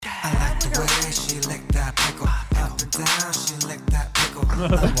licked that pickle. Up and down, she licked that pickle.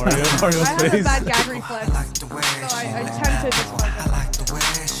 Mario's I have a face. bad gag reflex, I like the way so she I licked tend to that just pickle. like I like the way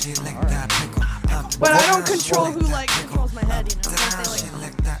she licked that pickle. Up and But I don't down, control she who licked like that pickle. controls my head, you know. Down, If she I, like,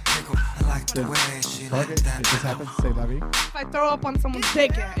 licked that pickle. I like the way she Target, licked that it just pickle. happens. Say Lavi. if I throw up on someone's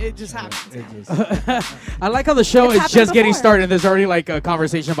dick, it just happens. It just, I like how the show It's is happened just getting before. started. There's already like a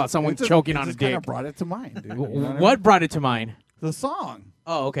conversation about someone choking on a Kind dick. of brought it to mind, dude. You know what I mean? What brought it to mind? The song.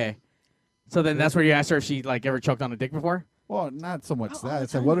 Oh, okay. So then that's where you asked her if she like ever choked on a dick before. Well, not so much Oh, all that. the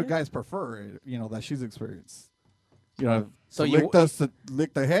It's like, time, what do yeah. guys prefer? You know, that she's experienced. You know, So so you-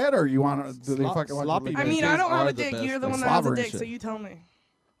 lick the head, or you want to? Do they fucking want to sloppy lick I the mean, BJs I don't have are a the dick. best. You're the Like one that has a slobber and dick, shit. so you tell me.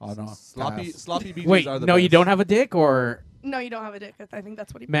 Oh no, Sloppy pass. BJs Wait, are the no, best. you don't have a dick or No, you don't have a dick. I think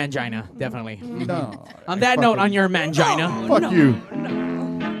that's what he. mangina, definitely. No. On that note, on your mangina. Fuck you.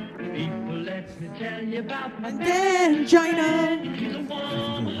 Mangina.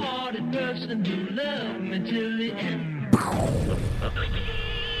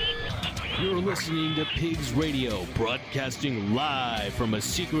 You're listening to Pigs Radio, broadcasting live from a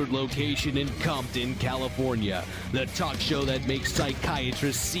secret location in Compton, California. The talk show that makes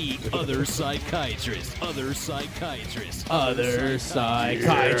psychiatrists see other psychiatrists. Other psychiatrists. Other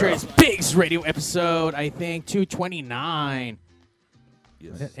psychiatrist. Pigs Radio episode, I think, 229.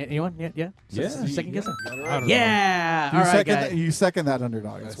 Yes. Anyone? Yeah? Yeah. Second guess? I don't Yeah. You All right, second guys. that, you second that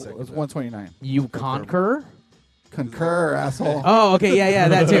underdog. It's second that. 129. You concur? Concur, asshole. Oh, okay. Yeah,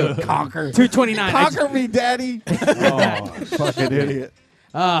 that too. Conquer. 229. Conquer me, daddy. Oh, Fucking idiot.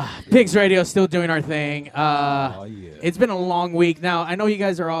 Pigs Radio still doing our thing. oh yeah. It's been a long week. Now, I know you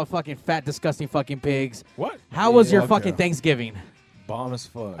guys are all fucking fat, disgusting fucking pigs. What? How was your Okay. fucking Thanksgiving? Bomb as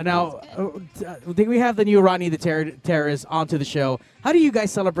fuck. Now, think we have the new Rodney the Terrorist onto the show. How do you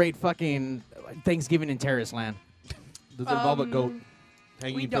guys celebrate fucking Thanksgiving in terrorist land? Does it involve a goat we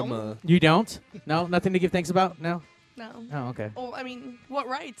hanging from don't. a... You don't? No? Nothing to give thanks about? No? No. Oh, okay. Oh, I mean, what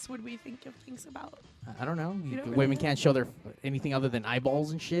rights would we think of things about? I don't know. You don't Women really can't show their anything other than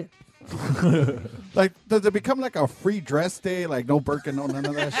eyeballs and shit. Like, does it become like a free dress day? Like, no Birkin, no none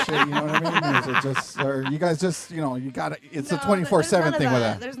of that shit. You know what I mean? Or is it just, or you guys just, you know, you got to, it's No, a 24/7 there's thing none with of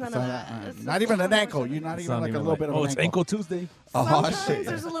that. There's none It's of not that. It's Not just even an 24/7. ankle. You're not It's even not like a even little bit of oh, an it's ankle. Ankle Tuesday. Oh, Sometimes shit.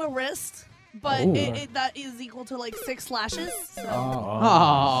 there's a little wrist, but Ooh. that is equal to like 6 slashes. So.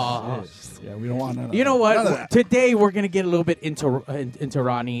 Oh. Yeah, we don't want none of You know that. None of what? that. Today we're gonna get a little bit into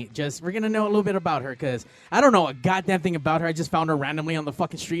Ronnie. Just we're gonna know a little bit about her because I don't know a goddamn thing about her. I just found her randomly on the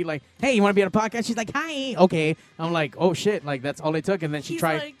fucking street. Like, hey, you want to be on a podcast? She's like, hi. Okay. I'm like, oh shit. Like that's all it took. And then she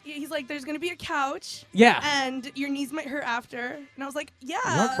tried. He's like, there's gonna be a couch. Yeah. And your knees might hurt after. And I was like, yeah.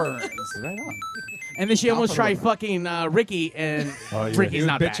 Heart burns. Right on. And then she almost tried fucking Ricky, and Oh, yeah. Ricky's He was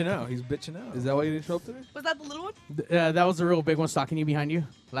not bitching back. out. He's bitching out. Is that why you didn't show up today? Was that the little one? That was the real big one stalking you behind you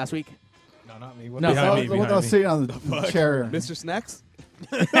last week. No, not me. What No. behind me? The one that Behind was me. sitting on the chair. Mr. Snacks?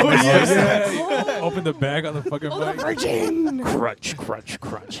 Open the bag on the fucking bike. Crunch, crunch,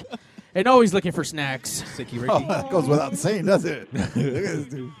 crunch. And always looking for snacks. Sicky Oh, Ricky. that goes without saying, does it? Look at this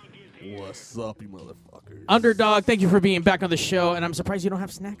dude. What's up, you motherfuckers? Underdog, thank you for being back on the show, and I'm surprised you don't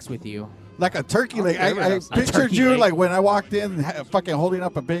have snacks with you. Like a turkey leg. I A pictured turkey you leg. like when I walked in, fucking holding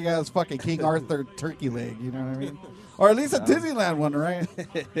up a big ass fucking King Arthur turkey leg. You know what I mean? Or at least a Disneyland one, right?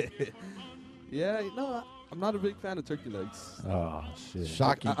 Yeah, no, I'm not a big fan of turkey legs. Oh shit.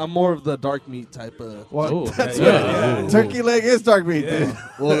 Shocking. I'm more of the dark meat type of... Well, Ooh, that's yeah. right. Turkey leg is dark meat. Dude.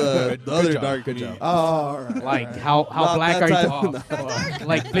 Well, the Good other job, dark good meat. job. Oh, all right. Like how Not black that are you? type.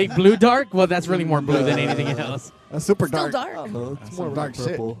 Like big blue dark? Well, that's really more blue than anything else. That's super Still dark. dark. I don't know. It's That's more some like dark shit.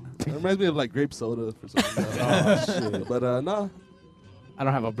 purple. It reminds me of like grape soda for some reason. Oh shit. But no, I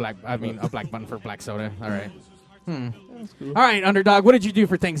don't have a black button for black soda. All right. All right, Underdog, what did you do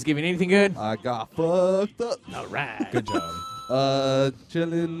for Thanksgiving? Anything good? I got fucked up. All right. Good job.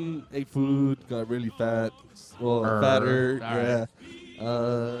 Chilling, ate food, got really fat. Well, Err, fatter.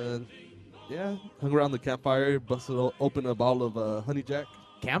 all Yeah, hung around the campfire, open a bottle of Honey Jack.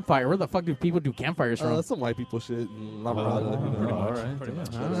 Campfire. Where the fuck do people do campfires from? Some white people shit. And La Oh, Mirada, you know. all right. Pretty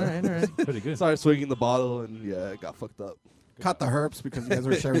much. all right, all right. Pretty good. Started swinging the bottle, and yeah, got fucked up. Caught the herps because you guys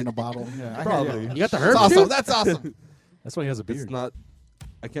were sharing a bottle. Yeah, I Probably. hear You got the That's herb, awesome. dude? That's awesome. That's why he has a beard. It's not.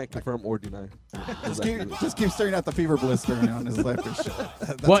 I can't confirm or deny. Just keep staring at the fever blister on his lip and shit.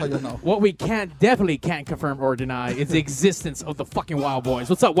 That's how you know. What we definitely can't confirm or deny is the existence of the fucking Wild Boys.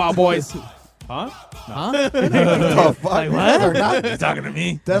 What's up, Wild Boys? Huh? Huh? Oh, fuck. Like You what? guys are not, You talking to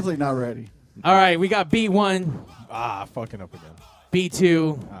me? definitely not ready. All right, we got B1, Ah, fucking up again.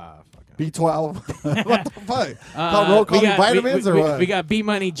 B2. Ah, fucking. B12. What the fuck? Call roll we calling got- vitamins we, or we- what? We got B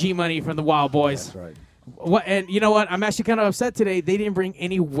Money, G Money from the Wild Boys. That's right. What? And you know what? I'm actually kind of upset today. They didn't bring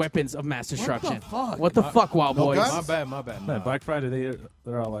any weapons of mass destruction. fuck? What the fuck, Wild No Boys? guns? My bad. Man, Black Friday,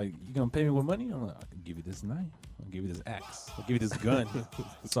 they're all like, "You gonna pay me with money?" I'm like, "I can give you this knife. I'll give you this axe. I'll give you this gun,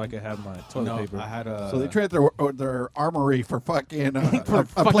 so I can have my toilet No, paper." I had a. So they traded their armory for fucking a Fucking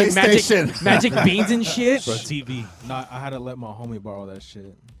PlayStation. magic beans and shit. for a TV. No, I had to let my homie borrow that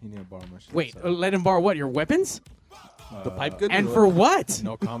shit. He needed to borrow my shit. Wait, so, let him borrow what? Your weapons? The pipe gun? And for what?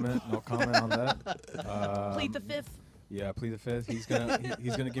 no comment. No comment on that. Plead the fifth. Yeah, plead the fifth. He's gonna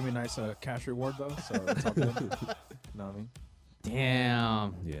give me a nice cash reward though. So it's all good. Know what I mean?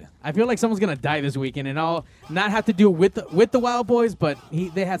 Damn. Yeah. I feel like someone's gonna die this weekend, and I'll not have to do it with the Wild Boys, but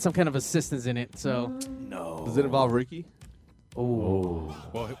they had some kind of assistance in it. So, Does it involve Ricky? Oh.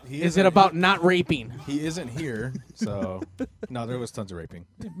 Well, he is isn't- it about not raping? He isn't here, so no. There was tons of raping.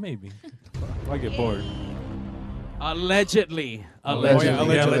 Maybe. I get bored. Allegedly.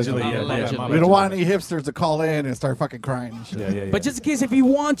 Allegedly. Allegedly. Yeah, Allegedly. my We don't want any hipsters to call in and start fucking crying and shit. Yeah. But just in case, if you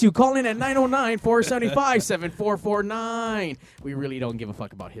want to, call in at 909-475-7449. We really don't give a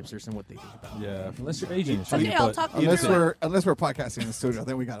fuck about hipsters and what they think about it. Yeah. unless you're Asian, and shit, Okay, I'll but- talk you Unless through it. we're podcasting in the studio,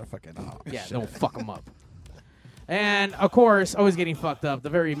 then we gotta fucking. Oh, Yeah, shit. don't fuck them up. And, of course, always getting fucked up, the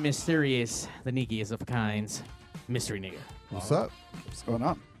very mysterious, the neakiest of kinds, Mystery Nigga. What's up? What's going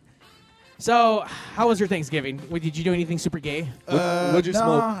on? So, how was your Thanksgiving? Did you do anything super gay? What'd you no,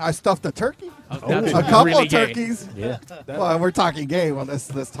 smoke? I stuffed a turkey. That's A couple really of gay. turkeys. Yeah. Well, we're talking gay. Well, let's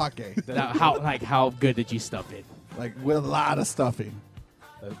talk gay. Now, how good did you stuff it? Like with a lot of stuffing.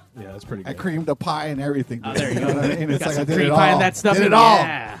 Yeah, that's pretty I good. creamed the pie and everything. Oh, there you know go. what I mean? It's Got like I some did cream it pie all. and that stuff. Did in it all.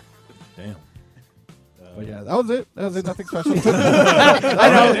 Yeah. Damn. But yeah, that was it. Nothing special. I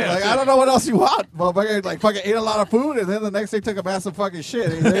know. Like, I don't know what else you want. Motherfucker, like fucking ate a lot of food, and then the next day took a massive fucking shit.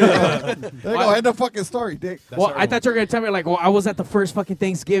 There you go. There you go. End of fucking story, dick. Well, I thought you were going to tell me, like, well, I was at the first fucking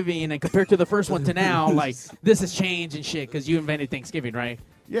Thanksgiving, and compared to the first one to now, like, this has changed and shit, because you invented Thanksgiving, right?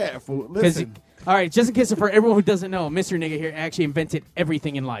 Yeah, fool. 'Cause Listen, all right, just in case for everyone who doesn't know, Mr. Nigga here actually invented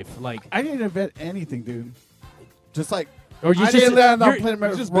everything in life. Like, I didn't invent anything, dude. Just like or you I didn't land on you're-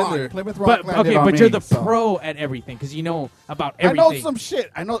 Plymouth just been Rock. there. Plymouth Rock but landed okay, on but me, you're the so. pro at everything because you know about I everything. know some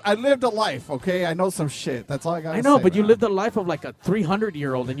shit. I know. I lived a life. Okay, I know some shit. That's all I got. I know, but you man. lived the life of like a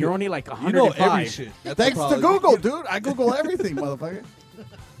 300-year-old, and you're only like You 105. know every shit. That's the Thanks to problem. Google, dude. I Google everything, motherfucker.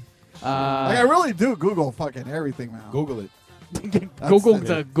 Like I really do Google fucking everything now. Google it. Google that's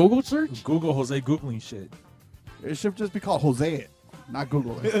the Google search. Google Jose Googling shit. It should just be called Jose it, not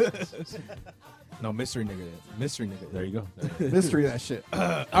Google it. No, mystery nigga. Mystery nigga. There you go. Mystery that shit.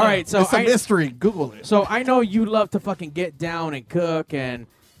 All right, so It's a mystery. Google it. So I know you love to fucking get down and cook and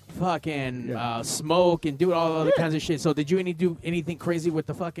fucking Yeah. smoke and do all other Yeah. kinds of shit. So did you do anything crazy with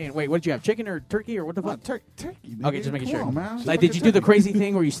the fucking? Wait, what did you have? Chicken or turkey or what the fuck? Turkey. Nigga. Okay, just making Come sure. on, man. Like, did you do the crazy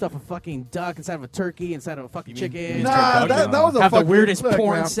thing where you stuff a fucking duck inside of a turkey inside of a fucking You mean- chicken? you mean Nah, that was a Have the fucking, weirdest look,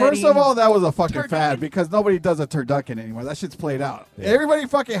 porn man, First setting. of all, that was a fucking Turducken? fad because nobody does a turducken anymore. That shit's played out. Everybody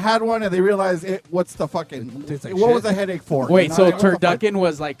fucking had one and they realized what's the fucking tastes like what shit. was the headache for? Wait, You know so what I mean? What the fuck? turducken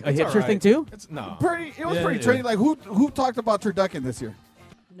was like a It's hipster alright. thing too? It's no. It was Yeah, pretty yeah. trendy. Like who talked about turducken this year?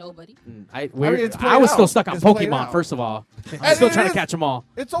 Nobody. I it's played was still out. stuck on It's played Pokemon. out. First of all, I'm And still it trying to is- catch them all.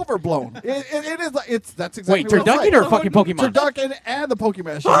 It's overblown. It is. It's that's exactly. Wait, what it's turducken like. or fucking Pokemon? Turducken and the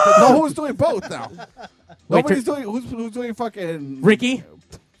Pokemon shit. No, who's doing both now? Wait, Nobody's doing. Who's doing fucking Ricky,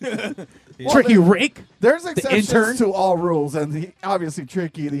 Well, Tricky Rick. There's exceptions intern? to all rules, and obviously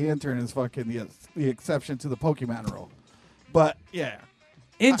Tricky, the intern, is fucking the exception to the Pokemon rule. But yeah,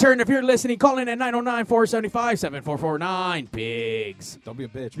 Intern, if you're listening, call in at 909-475-7449. Pigs. Don't be a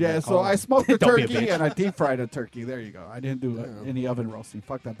bitch. yeah. man. So Call I him. smoked the Don't be a turkey bitch. and I deep fried a turkey. There you go. I didn't do any oven roasting.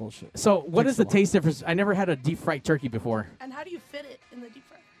 Fuck that bullshit. So what is the so long. taste difference? I never had a deep fried turkey before. And how do you fit it in the deep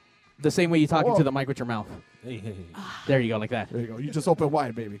fryer? The same way you talk Whoa. into the mic with your mouth. Hey. There you go, like that. There you go. You just open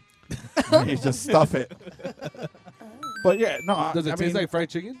wide, baby. You just stuff it. But yeah, no. Does it I taste mean, like fried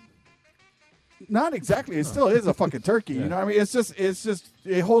chicken? Not exactly. It still is a fucking turkey. You know what I mean? It's just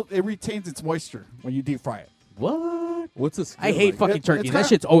it retains its moisture when you deep fry it. What? What's the skin I hate like? fucking It's turkey. That kinda-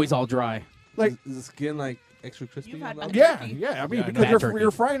 shit's always all dry. Like Is the skin like extra crispy? You've had about bad it? yeah, turkey. yeah. I mean, Yeah, because bad turkey.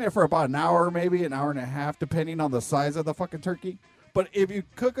 you're frying it for about an hour, maybe an hour and a half, depending on the size of the fucking turkey. But if you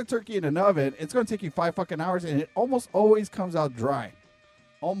cook a turkey in an oven, it's going to take you 5 fucking hours, and it almost always comes out dry.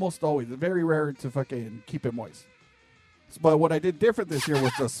 Almost always. It's very rare to fucking keep it moist. But what I did different this year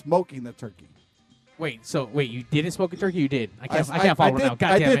was the smoking the turkey. Wait, you didn't smoke a turkey? You did. I can't follow did, now.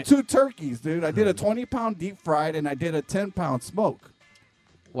 God I damn did it. 2 turkeys, dude. I did a 20-pound deep fried, and I did a 10-pound smoke.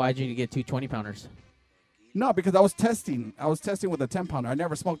 Why'd you get 2 20-pounders? No, because I was testing. I was testing with a 10-pounder. I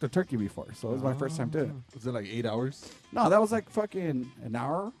never smoked a turkey before, so it was my first time doing it. Was it like 8 hours? No, that was like fucking an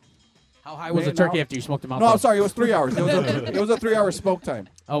hour. How high was the Man, turkey no. after you smoked him out? No, though? I'm sorry. It was 3 hours. It was a 3 hour smoke time.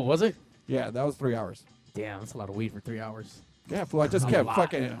 Oh, was it? Yeah, that was 3 hours. Damn, that's a lot of weed for 3 hours. Yeah, fool, I just That's a kept lot.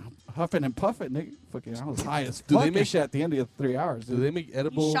 fucking huffing and puffing, nigga. Fucking, I was high as Do fuck they and make- shit at the end of the 3 hours. Do Dude. they make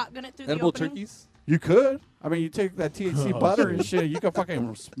edible shotgun it through the edible opening? turkeys? You could. I mean, you take that THC Oh, butter and shit. shit. You could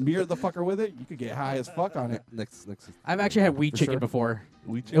fucking smear the fucker with it. You could get high as fuck on it. Next. I've actually had weed For chicken sure. before.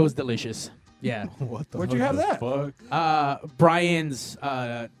 Wheat It was delicious. Yeah. What the Where'd you have that? Fuck? Brian's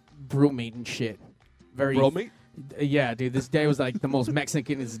brewmate and shit. Very. Bromate? Yeah, dude. This guy was like the most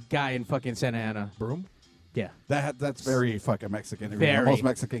Mexicanest guy in fucking Santa Ana. Broom? Yeah. That's very fucking Mexican. Very. The most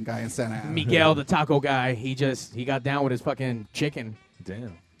Mexican guy in Santa Ana. Miguel, the taco guy, he got down with his fucking chicken.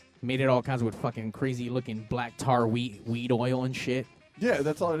 Damn. Made it all kinds with fucking crazy looking black tar weed oil and shit. Yeah,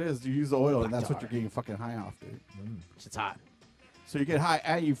 that's all it is. You use the oil, and that's what you're getting fucking high off, dude. It's hot. So you get high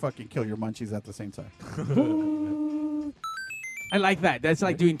and you fucking kill your munchies at the same time. I like that. That's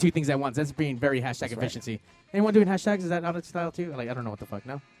like doing two things at once. That's being very hashtag That's right. efficiency. Anyone doing hashtags? Is that out of style too? Like, I don't know what the fuck.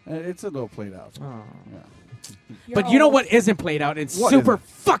 No. It's a little played out. Oh. Yeah. But you know what isn't played out? It's What super isn't?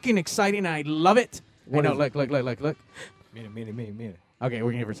 fucking exciting. And I love it. What I know. is Look. Mire. Okay,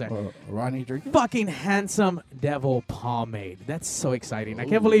 we're gonna give her a sec. Ronnie drinking? Fucking Handsome Devil pomade. That's so exciting. I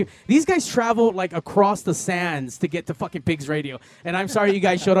can't believe these guys travel like across the sands to get to fucking Pigs Radio. And I'm sorry you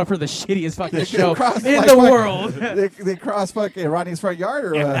guys showed up for the shittiest fucking show cross, in like, the fucking- world. They cross fucking Ronnie's front yard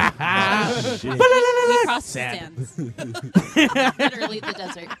or what? We crossed the Sand. sands. Literally the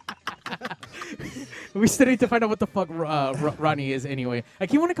desert. We still need to find out what the fuck Rodney is anyway. I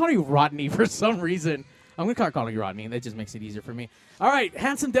keep wanting to call you Rodney for some reason. I'm going to start calling you Rodney. That just makes it easier for me. All right,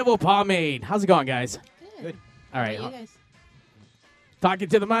 Handsome Devil pomade. How's it going, guys? Good. All right. How are you guys? Talking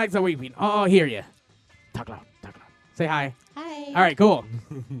to the mics. Are we being? Oh, hear you. Talk loud. Say hi. Hi. All right, cool.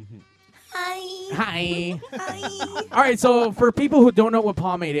 Hi. Hi. Hi. All right, so for people who don't know what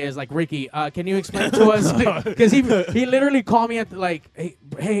pomade is, like Ricky, can you explain to us? Because he literally called me at the, like,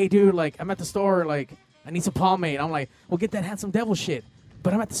 hey, dude, like I'm at the store, like I need some pomade. I'm like, well, get that Handsome Devil shit.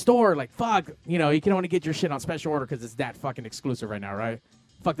 But I'm at the store, like fuck, you know, you can only get your shit on special order because it's that fucking exclusive right now, right?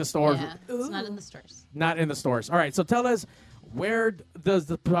 Fuck the stores, Yeah, it's not in the stores. not in the stores. All right, so tell us, where does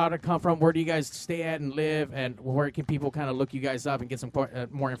the product come from? Where do you guys stay at and live? And where can people kind of look you guys up and get some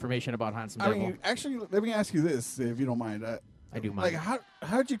more information about Handsome I Devil? mean, actually, let me ask you this, if you don't mind. I do Like, mind.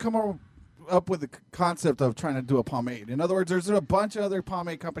 how did you come up with the concept of trying to do a pomade? In other words, there's a bunch of other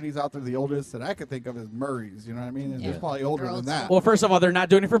pomade companies out there. The oldest that I could think of is Murray's. You know what I mean? And Yeah. It's probably older They're than old that. school. Well, first of all, they're not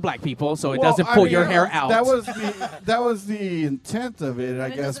doing it for black people, so it Well, doesn't I pull mean, your hair out. That was the intent of it, I it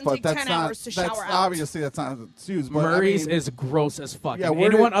guess. doesn't But take that's 10 not. hours to That's shower out. obviously that's not excuse. But Murray's I mean, is gross as fuck. Yeah, And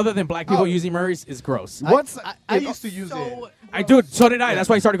where anyone did- other than black people Oh. using Murray's is gross. what's I used to use it. I do. So did I. That's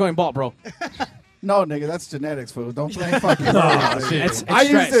why I started going bald, bro. no, nigga, that's genetics, food. Don't blame fucking. Murray's, nigga. It's I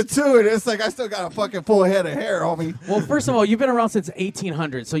used stress. it too, and it's like I still got a fucking full head of hair, homie. Well, first of all, you've been around since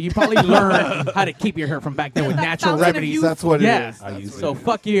 1800, so you probably learned how to keep your hair from back then with That natural fountain of remedies. youth. That's what Yeah. it is. I use So it.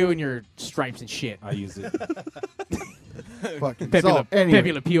 fuck you and your stripes and shit. I use it. Fucking. Pepe So, Le, anyway.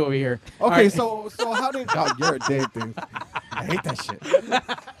 Pepe Le Pew over here. All Okay, right. so how did? Oh, you're a dick, dude. I hate that shit.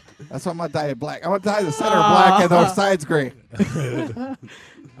 That's why I'm gonna dye it black. I'm gonna dye the center black and the sides gray.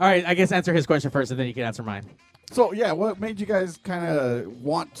 All right, I guess answer his question first, and then you can answer mine. So yeah, what made you guys kind of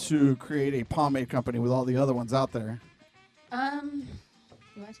want to create a pomade company with all the other ones out there? You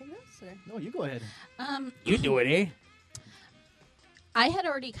want to take this? Or? No, you go ahead. Um, You do it, eh? I had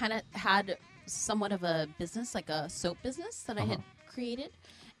already kind of had somewhat of a business, like a soap business that I had created.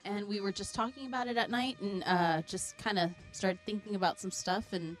 And we were just talking about it at night and just kind of started thinking about some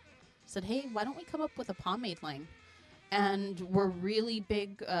stuff and said, hey, why don't we come up with a pomade line? And we're really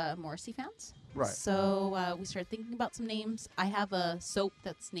big Morrissey fans. Right. So we started thinking about some names. I have a soap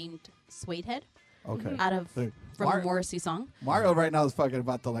that's named Suede Head Okay. out of Hey, from Mar- a Morrissey song. Mario right now is fucking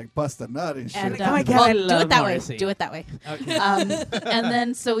about to like bust a nut and shit. And Oh my God, well, I do love it that Morrissey. way. Do it that way. Okay. And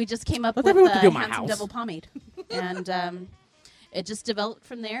then so we just came up Let with me know what to do in my Handsome house. Devil pomade, and it just developed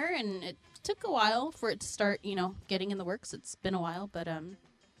from there. And it took a while for it to start, getting in the works. It's been a while, but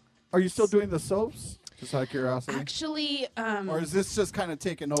Are you still doing the soaps? Just out of curiosity. actually, Or is this just kind of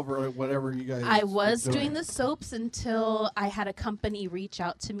taking over whatever you guys? I was are doing the soaps until I had a company reach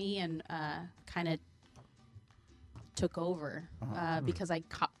out to me and kind of took over because I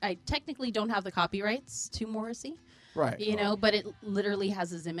technically don't have the copyrights to Morrissey. Right. But it literally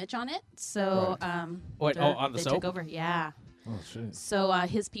has his image on it. So, Wait, on the they soap? took over. Yeah. Oh shit. So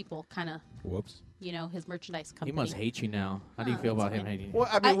his people kind of Whoops. his merchandise He company. must hate you now. How do you feel that's about him fine. hating you? Well,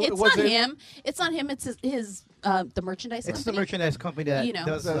 I mean, It's was not it him. It's not him. It's his the merchandise It's the company. merchandise company that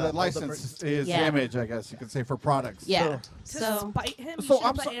does the all license his Yeah. image, I guess you could say, for products. Yeah. To So. spite him, So you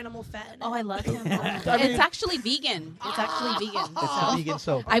I'm should so- put animal fat in it. Oh, I love him. I mean- It's actually vegan. It's actually vegan. It's a vegan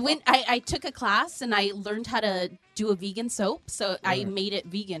soap. I took a class and I learned how to do a vegan soap, so I made it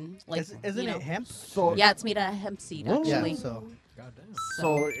vegan. Like, Isn't it hemp? So Yeah, it's made out of hemp seed, actually. Yeah, so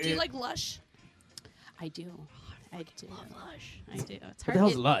So Do you like Lush? I do. I do. I do. It's What hard. the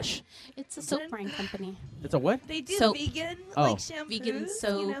hell's Lush? It's a soap brand company. It's a what? They do Soap. vegan, Oh. like shampoos, Vegan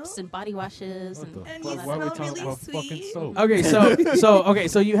soaps and body washes. And And Why you are we smell talking really about sweet. fucking soap? Okay,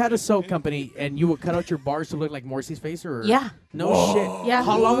 so you had a soap company and you would cut out your bars to look like Morrissey's face, or Yeah. no shit. Yeah.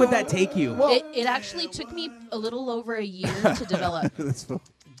 How long would that take you? It actually took me a little over a year to develop.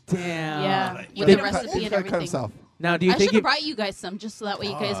 Damn. Yeah, with Did- the Cut- recipe and cut everything. himself. Now, do you I think should have you? brought you guys some just so that way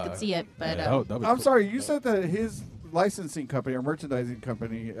you guys could see it. But I'm sorry, you said that his licensing company or merchandising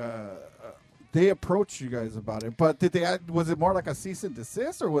company, they approached you guys about it, but did they? Was it more like a cease and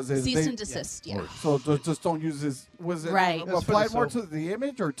desist, or was it cease they- and desist. Yeah. So just don't use this. Was it Right. That's for the applied more to soap. the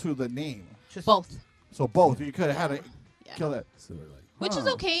image or to the name? just Both. So both. You could have had to Yeah. kill that. Which is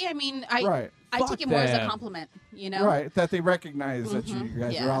okay. I mean, I Right. I take it more as a them. compliment. Right, that they recognize that you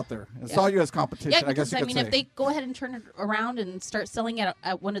guys Yeah. are out there and Yeah. saw you as competition. Yeah, I guess because you I could mean, say. if they go ahead and turn it around and start selling it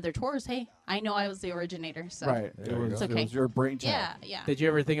at one of their tours, hey, I know I was the originator. So right, There you It's go. okay. it was your brainchild. Yeah, yeah. Did you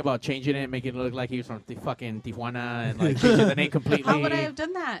ever think about changing it, making it look like he was from fucking Tijuana, and like changing the name completely? How would I have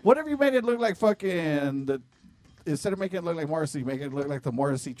done that? What if you made it look like fucking instead of making it look like Morrissey, make it look like the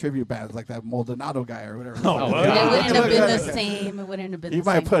Morrissey tribute bands, like that Maldonado guy or whatever. Oh, It God. wouldn't have been the same. It wouldn't have been He the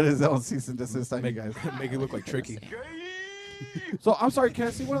might same. put his own cease and desist on you guys. Make it look like tricky. So I'm sorry, can I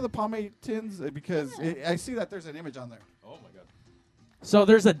see one of the pomade tins? Because I see that there's an image on there. So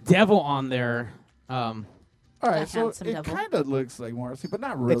there's a devil on there. All right, A so handsome it devil. kind of looks like Morrissey, but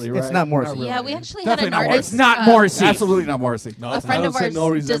not really, It's right? not Morrissey. really. Yeah, we actually Definitely had an not artist. It's not Morrissey. Absolutely not Morrissey. No, A it's friend not. of I would ours say no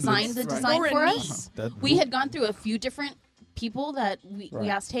resemblance. designed the design Or for me. us. That- We had gone through a few different people that we Right.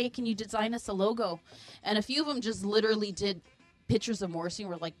 asked, hey, can you design us a logo? And a few of them just literally did pictures of Morrissey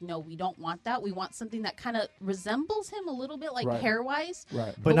and we're like, no, we don't want that. We want something that kind of resembles him a little bit, like Right. hair-wise.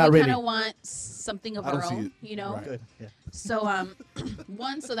 Right. But not we really. kind of want something of I don't our see own, it. you know? Right. Good. Yeah. So,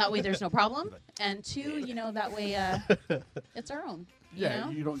 one, so that way there's no problem. And two, that way it's our own, you Yeah,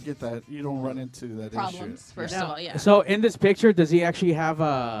 know? you don't get that. You don't run into that Problems, issue. first Yeah. of all, yeah. So in this picture, does he actually have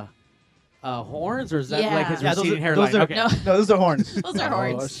horns, or is that like his Yeah. Yeah, those receding are- hairline? those are- Okay. No, No, those are horns. those are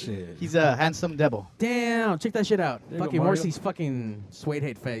Oh horns. shit. He's a handsome devil. Damn, check that shit out. There you go, Fucking Mario. Morrissey's fucking suede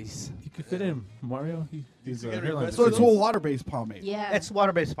hate face. You could fit in Mario. He's get hairline. requests So it's for all water-based pomade. Yeah. It's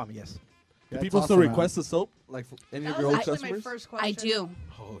water-based pomade, yes. Do That's people still awesome, man. request the soap? Like for any That of your was old actually my customers? first question. I do.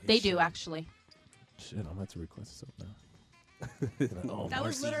 Holy They shit. do, actually. Shit, I'm gonna have to request this up now. That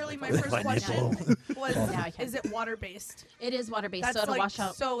was literally my first question. Was Yeah, I can. is it water based? It is water-based, That's so it'll like wash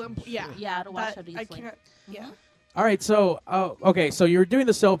out. so yeah. Yeah, it'll wash That- out I easily. can't. Yeah. All right, so okay, so you were doing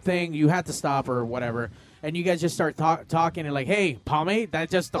the soap thing. You had to stop or whatever, and you guys just start talking and like, hey, pomade.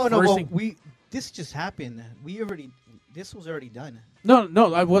 That's just the Oh first no, well, thing. this just happened. This was already done.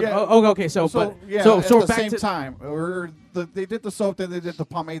 No, I was. Yeah. Oh, okay, so So but yeah, so at so the back same to. time, they did the soap, then they did the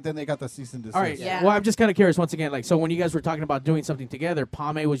pomade, then they got the cease and desist. All right. Yeah. Well, I'm just kind of curious once again. Like, so when you guys were talking about doing something together,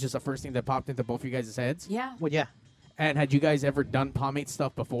 pomade was just the first thing that popped into both of you guys' heads. Yeah. Well, yeah. And had you guys ever done pomade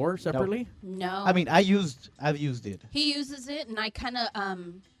stuff before separately? No. I mean, I've used it. he uses it, and I kind of,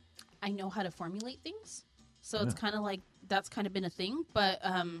 I know how to formulate things. So it's kind of like, that's kind of been a thing. But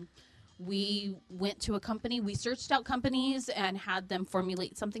we went to a company, we searched out companies and had them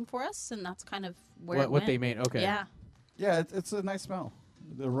formulate something for us. And that's kind of where it What went. they made? Okay. Yeah. Yeah, it's a nice smell.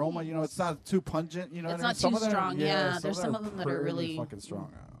 The aroma, it's not too pungent. You know, It's what I mean? not Some too of them- strong, yeah. There's some of them that are pretty really- fucking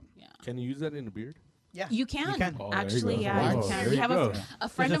strong. Can you use that in a beard? Yeah. You can. can. Oh, there you Actually, go. yeah, Oh, you there can. you We have go. a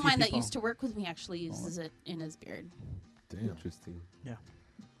friend There's a of few mine that people. used to work with me actually uses it in his beard. Damn. Interesting.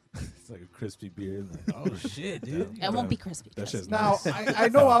 It's like a crispy beard. Like, oh shit, dude. It won't be crispy. That trust shit's me. Now, nice. I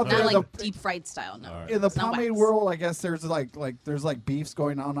know out there Not in like deep fried style, no. All right. the It's not pomade wax. world, I guess there's like beefs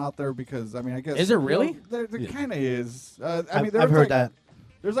going on out there because I mean I guess Is it really? There Yeah. kind of is. I mean, I've there's heard like, that.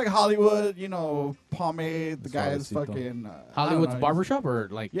 There's like Hollywood, pomade. The guy's Suavecito. fucking Hollywood's I don't know, barbershop or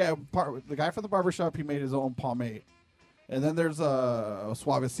like. Yeah, the guy from the barbershop, he made his own pomade. And then there's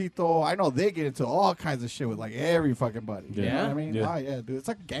Suavecito. I know they get into all kinds of shit with like every fucking buddy. You know Yeah? what I mean? Yeah. Oh, yeah, dude. It's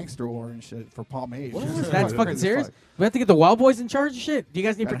like gangster war and shit for pomade. That's fucking serious. We have to get the Wild Boys in charge of shit. Do you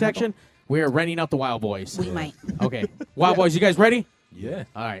guys need Gotta protection? We're renting out the Wild Boys. We might. Okay. Wild Boys, you guys ready? Yeah.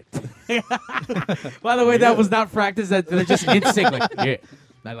 All right. By the way, that was not practice. That they're just in sync. Like, yeah,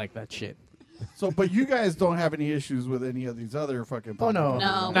 I like that shit. So, but you guys don't have any issues with any of these other fucking. Oh, no.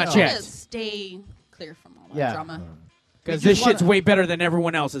 No, Not we yet. try to stay clear from all that Yeah. drama. Because We this just shit's wanna- way better than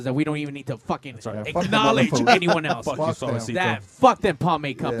everyone else's that we don't even need to fucking That's right. acknowledge Fuck them anyone else. Fuck you, Fuck them. Suavecito. That fuck them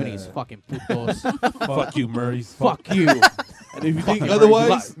pomade companies. Yeah. Fucking putos. Fuck you, Murray's. Fuck you. And if you think Fucking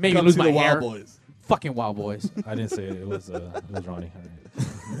otherwise, maybe come lose see my the Wild hair. Boys. Fucking Wild Boys. I didn't say it. It was Ronnie.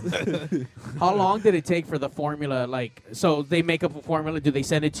 How long did it take for the formula? Like, so they make up a formula. Do they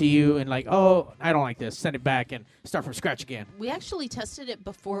send it to you and like, oh, I don't like this. Send it back and start from scratch again. We actually tested it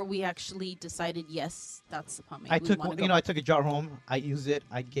before we actually decided, yes, that's the pomade. I we took wanna one- go. I took a jar home. I used it.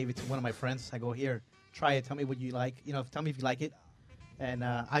 I gave it to one of my friends. I go, here, try it. Tell me what you like. Tell me if you like it. And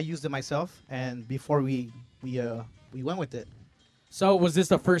I used it myself. And before we went with it. So was this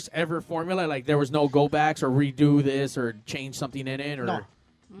the first ever formula? Like there was no go backs or redo this or change something in it or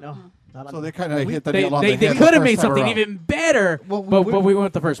No, not So on they kind of hit the they nail on the they head. could the have made first time something around. even better. Well, but we went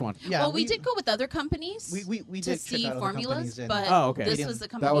with the first one. Yeah, well, we did go with other companies We to did check see out other formulas, companies and- but Oh, okay. this was the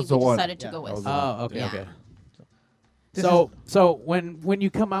company was the we one. decided to Yeah, go that was with. the one. Oh, okay, Yeah. okay. This So when you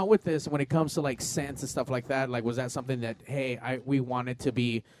come out with this, when it comes to like scents and stuff like that, like was that something that we want it to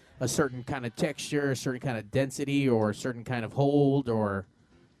be a certain kind of texture, a certain kind of density, or a certain kind of hold, or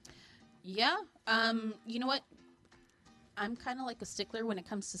Yeah. You know what? I'm kind of like a stickler when it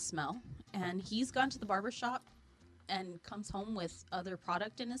comes to smell. And he's gone to the barber shop and comes home with other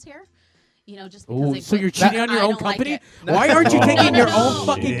product in his hair. Just because Ooh, they so put- you're cheating on your I own don't like company? it. Why aren't you No, taking no, your no. own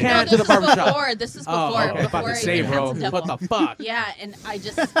fucking No, can this to the is barber shop? before. This is before. Oh, okay. About Before to I say, even had bro. the devil. What the fuck? Yeah, and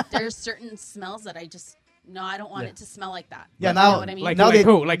there's certain smells that I just I don't want it to smell like that. Yeah, You now know what I mean? Like now they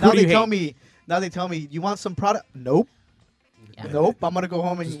who? Like now who do they you tell hate? me now they tell me you want some product. Nope, Yeah. nope. I'm gonna go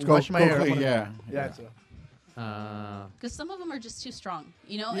home and Just go- wash my go hair. I'm clean, gonna- yeah. so- Because some of them are just too strong,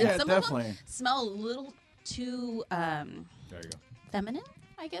 and Yeah, some definitely. of them smell a little too There you go. feminine,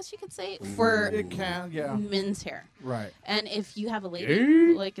 I guess you could say, for It can, yeah. men's hair. Right. And if you have a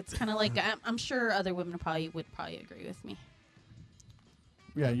lady, Eh? like it's kind of like I'm sure other women would probably agree with me.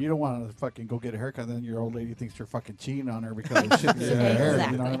 Yeah, you don't want to fucking go get a haircut, then your old lady thinks you're fucking cheating on her because of shit in her hair.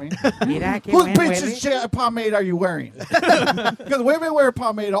 You know what I mean? Whose bitch's shit pomade are you wearing? Because women wear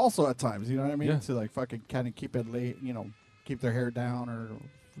pomade also at times. You know what I mean? Yeah. To like fucking kind of keep it keep their hair down or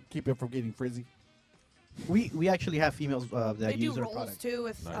keep it from getting frizzy. We actually have females that They do use our rolls product. too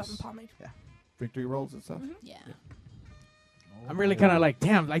with Nice. pomade. Victory rolls and stuff. Yeah. I'm really kind of like,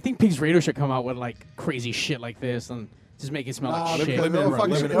 damn. I think Pigs Radio should come out with like crazy shit like this and just make it smell Nah, like because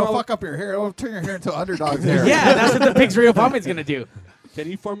shit. it'll fuck up your hair. It'll turn your hair into underdog's hair. Yeah, that's what the Pigs Radio pomade's gonna do. Can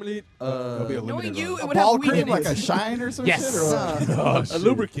you formulate It'll be a Knowing you, it a would ball have weed cream in like it. a shine or some Yes. shit? Or a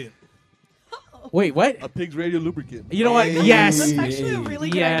lubricant? Wait, what? A Pigs Radio lubricant. You know what? Hey. Yes. That's actually a really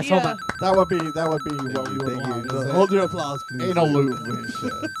good Yes, idea. hold on. that would be what you would want. is it? Hold your applause, please. Anal lube and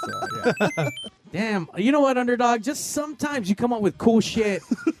shit. So, yeah. Damn. You know what, Underdog? Just sometimes you come up with cool shit,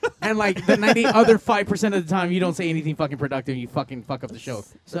 and like the 90 other 5% of the time, you don't say anything fucking productive. You fucking fuck up the show.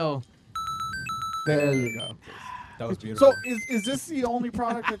 So There you go. That was beautiful. So is this the only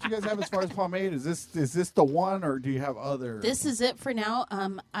product that you guys have as far as pomade? Is this the one, or do you have other? This is it for now.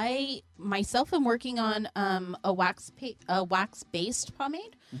 I myself am working on a wax based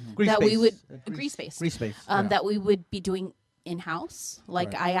pomade Grease that we base. would Grease- grease based Grease base. Yeah. that we would be doing in house.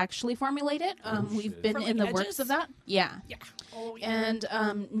 Like Right. I actually formulate it. We've been For, like, in the edges? works of that. Yeah. Yeah. Oh, yeah.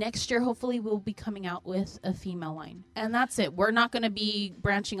 And next year, hopefully, we'll be coming out with a female line, and that's it. We're not going to be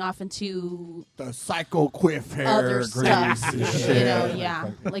branching off into the Psycho Quiff hair other grease stuff. and You shit. know, yeah,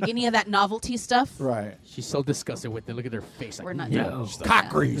 like any of that novelty stuff. Right. she's so disgusted with it. Look at her face. Like, We're not no. doing Cock Yeah.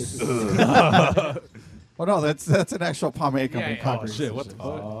 grease. Well, no, that's an actual pomade company. Yeah, Cock Oh grease shit! and What the shit. fuck?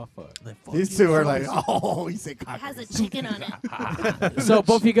 Oh fuck. These two are like, oh, he said It cock has a grease. chicken on it. So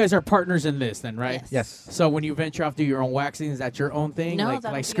both of you guys are partners in this, then, right? Yes. Yes. So when you venture off, do your own waxing? Is that your own thing? No, like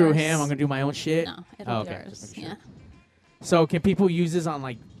that'll be screw ours. him. I'm gonna do my own shit. No, it'll Oh, be okay. ours. Just making Yeah. sure. So can people use this on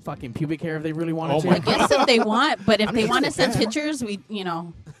like fucking pubic hair if they really wanted Oh to? my I guess if they want, but if they want to send pictures,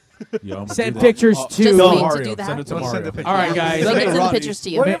 Yo, I'm gonna Send do that. pictures Oh, to just Mario. wait to do that. Send it to Don't Mario. send the picture. All right, guys. Send Okay. the pictures to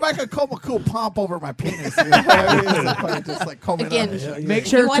you. What if I could comb a cool pomp over my penis? You know what I mean? It's like just like comb it Again, up. Make If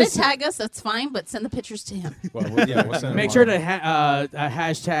sure you want to to tag us, that's fine, but send the pictures to him. Well, we'll send it make to sure Mario. to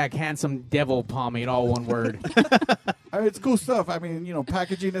hashtag handsome devil pomade, all one word. I mean, it's cool stuff. I mean,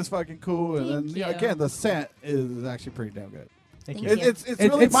 packaging is fucking cool, and then Thank you know, you. again, the scent is actually pretty damn good. Thank It, you. it's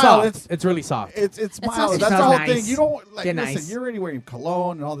really it's mild. soft. It's really soft. It's mild. smells That's the nice. whole Smells thing. nice. You don't like. Get Listen, nice. you're already wearing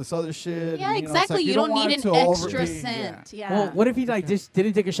cologne and all this other shit. Yeah, and, exactly. It's like, You don't want need it an to extra overbe- scent. Yeah. Well, what if he like just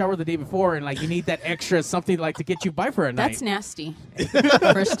didn't take a shower the day before and like you need that extra something like to get you by for a night? That's nasty.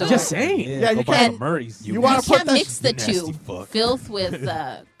 First of Just all. saying. Yeah, you Go buy can't. some Murray's. You You want to put can't that. mix the nasty two. fuck. Filth with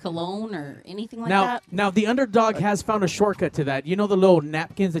cologne or anything like Now, that. now the underdog has found a shortcut to that. You know the little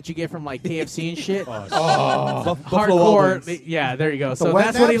napkins that you get from like KFC and shit. Buffalo Hardcore. Wings. Yeah, there you go. So wet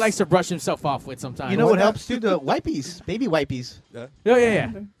that's what he naps? likes to brush himself off with sometimes. You know what helps too? The wipies, baby wipies. Yeah. Oh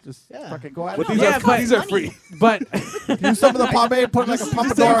yeah. Just Yeah. fucking go out. But and these, Yeah, are, but- these are free. But use some of the pomade, put like a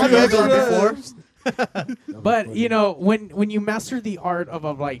pompadour on Yeah, your before. but you know when you master the art of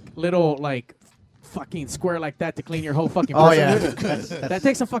a like little like fucking square like that to clean your whole fucking Oh person, yeah, that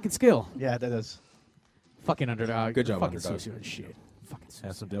takes some fucking skill. yeah, that is. Fucking underdog. Good job, fucking underdog. socio shit. Fucking socio.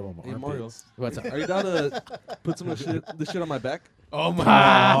 Have some devil on my Hey, Mario. armpits. What's up? Are you down to put some of the shit on my back? Oh my!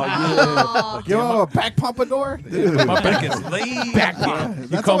 Oh, Give him a back pompadour. Dude, My back is laid. Back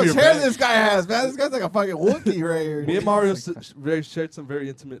that's call how me much your hair back. this guy has, man. This guy's like a fucking Wookiee right here. Me and Mario shared some very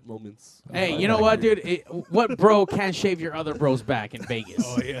intimate moments. Hey, you know what, dude? What bro can't shave your other bro's back in Vegas?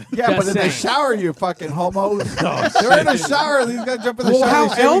 Oh yeah. Yeah, Just but in the saying. shower, you fucking homos. They're in the shower. These guys jump in the Well, shower. how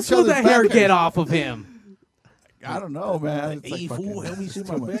they shave else each will the other's hair back. get off of him? I don't know, man. It's Hey, like fool, fucking, help me it's shave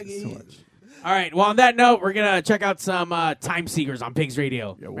too my much. back, It's too eh? much. All right. Well, on that note, we're gonna check out some Time Seekers on Pigs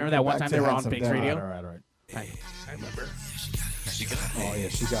Radio. Yeah, we'll Remember get that one back time to they were on Handsome Pigs Dan. Radio? All right. I remember. Oh yeah,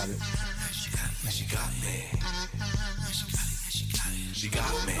 she got it. She got me. She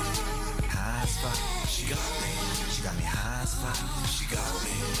got me. High as fuck. She got me. She got me high as fuck. She got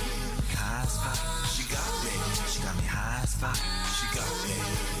me. High as fuck. She got me. She got me high as fuck. She got me.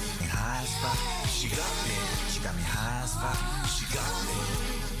 High as fuck. She got me. She got me high as fuck. She got me.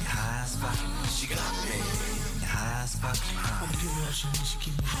 High as fuck. She got me. High as fuck. I'm giving her shit, she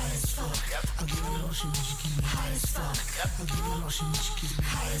keep me high as fuck. I'm giving her shit, she keep me high as fuck. I'm giving her shit, she keep me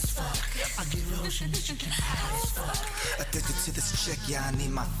high as fuck. I give her shit, she keep me high as fuck. Addicted to this chick, yeah, I need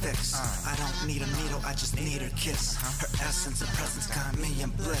my fix. I don't need a needle, I just need her kiss. Her essence and presence got me in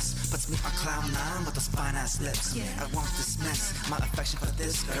bliss. Puts me on cloud nine with those fine ass lips. I won't dismiss my affection for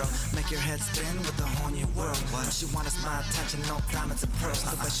this girl. Make your head spin with a whole new world. What she want is my attention, no diamonds and pearls.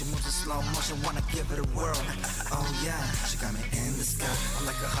 The way she moves in slow motion, wanna give it a whirl. Oh yeah, she got me in the sky. I'm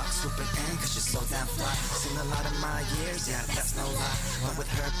like a hawk swooping in, cause she's so damn fly. Seen a lot of my years, yeah, that's no lie. But with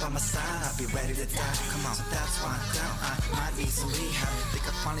her by my side, I'll be ready to die. Come on, so that's why down I might need some rehab. Think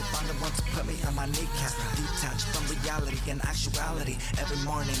I finally found the one to put me on my kneecap. Detached from reality and actuality. Every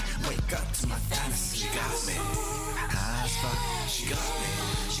morning, wake up to my fantasy. She got me high as fuck. She got me.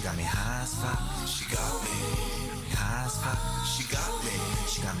 She got me high as fuck. She got me high as fuck. She got me.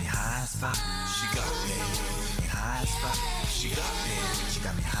 She got me high as fuck. She got me high as fuck. She got me. She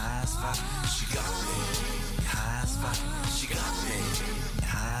got me high as fuck. She got me high as fuck. She got me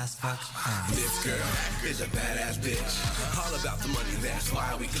high as fuck. This girl is a badass bitch. All about the money, that's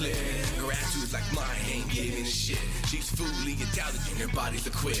why we clear. Her attitude's like mine, ain't giving a shit. She's fully intelligent, her body's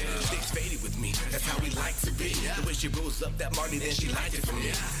a quit. Sticks faded with me, that's how we like to be. The way she rolls up that Marty, then she likes it from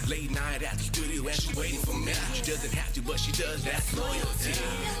me. Late night at the studio and she waiting for me. She doesn't have to, but she does, that's loyalty.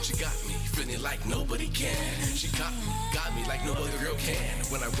 She got me feeling like nobody can. She got me like no other girl can.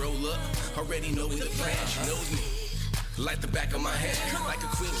 When I roll up, already know the plan. She knows me like the back of my hand. Like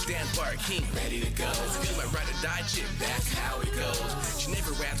a queen stand bar, king ready to go. She my ride or die chick, that's how it goes. She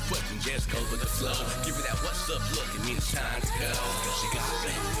never asks questions, just goes with the flow. Give her that what's up look, it means it's time to go. She got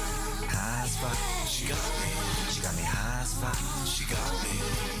me High as fuck. She got me. She got me high as fuck. She got me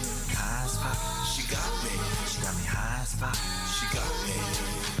high as fuck. She got me. She got me high as fuck. She got me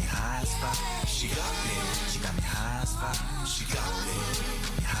high as fuck. She got me. She got me high as fuck. She got me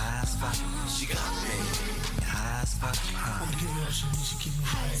high as fuck. She got me high as fuck. I'm giving her shit, she keep me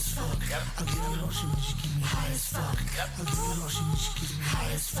high as fuck. I'm giving her shit, she keep me high as fuck. I'm giving her shit, she keep me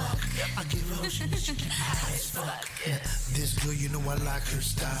high as fuck. I give her shit, she keep me high as fuck. This girl, you know I like her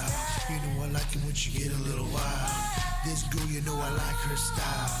style. You know I like it when she get a little wild. This girl, you know I like her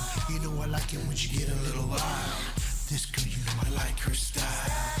style. You know I like it when she get a little wild. This girl, you know I like her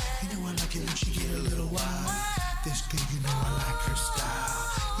style. You know I like it when she get a little wild. This girl, you know I like her style.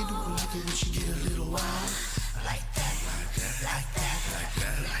 You know I like it when she get a little wild. Like that, like that, like that, like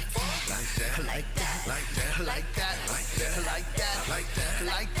that, like that, like that, like that, like that, like that, like that, like that,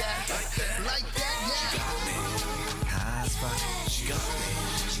 like that, like that, like that, yeah. She got me high as fuck. She got me.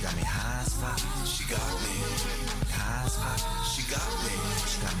 She got me high as fuck. She got me high as fuck. She got me.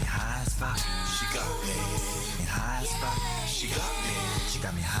 She got me high as fuck. She got me high as fuck. She got me. She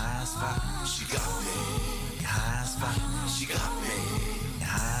got me high as fuck. She got me high as fuck. She got me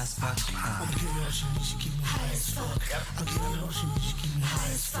high as fuck. I'm giving her shit, she keep me high as fuck. I'm giving her shit, she keep me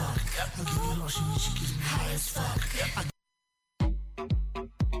high as fuck. I'm giving her shit, she keep me high as fuck.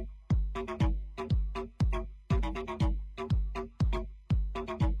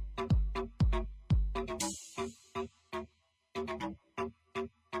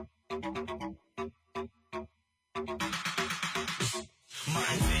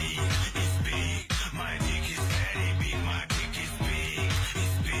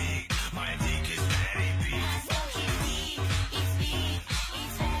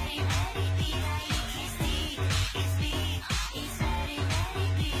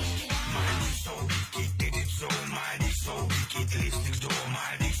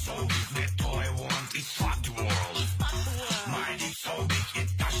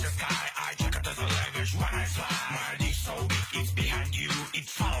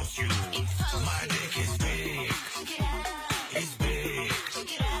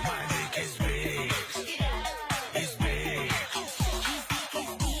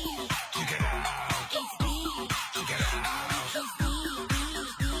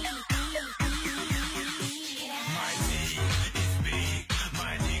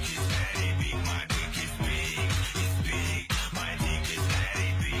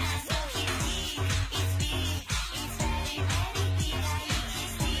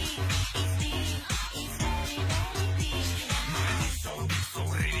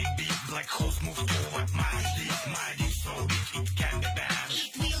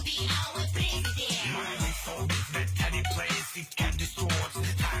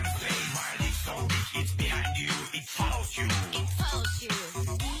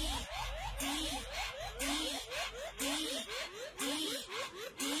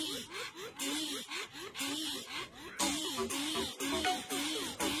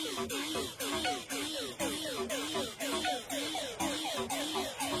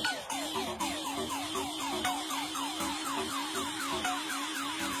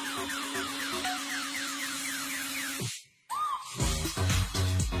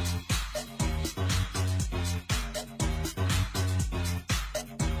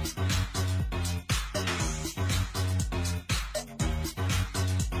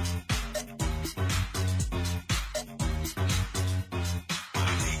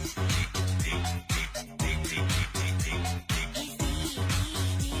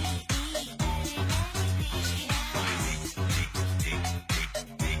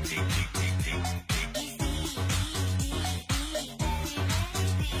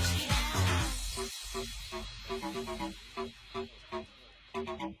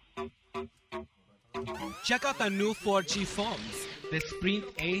 Check out the new 4G phones. The Sprint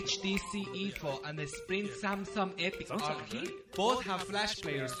HTC E4 and the Sprint Samsung Epic RP both have flash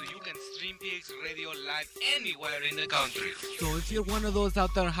players so you can stream PX Radio live anywhere in the country. So if you're one of those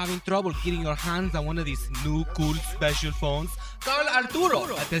out there having trouble getting your hands on one of these new cool special phones, call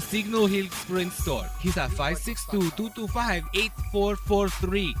Arturo at the Signal Hill Sprint store. He's at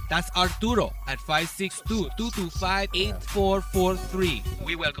 562-225-8443. That's Arturo at 562-225-8443.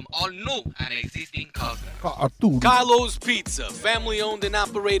 We welcome all new and existing customers. Carlos Pizza, family owned and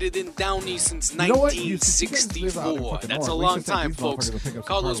operated in Downey since 1964. That's a long time, folks.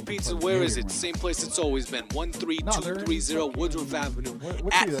 Carlos Pizza, where is it? Same place it's always been. 13230 Woodruff Avenue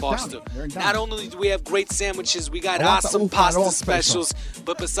at Foster. Not only do we have great sandwiches, we got awesome pasta specials,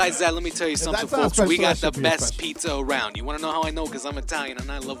 but besides that, let me tell you something, folks. We got the best pizza around. You want to know how I know? Because I'm Italian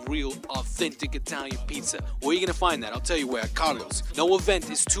and I love real, authentic Italian pizza. Where are you going to find that? I'll tell you where. At Carlos. No event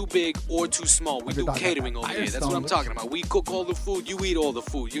is too big or too small. We do catering over here. That's what I'm talking about. We cook all the food. You eat all the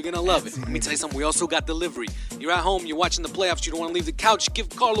food. You're going to love it. Let me tell you something. We also got delivery. You're at home. You're watching the playoffs. You don't want to leave the couch. Give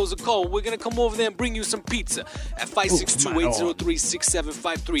Carlos a call. We're going to come over there and bring you some pizza at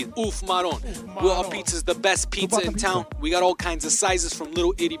 562-803-6753. Oof Maron. Our pizza's the best pizza in town. We got all kinds of sizes from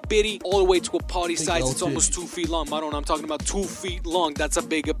little itty bitty all the way to a party size. It's almost 2 feet long. Maron, I'm talking about 2 feet long. That's a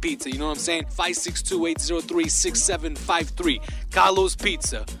bigger pizza. You know what I'm saying? 562-803-6753. Carlos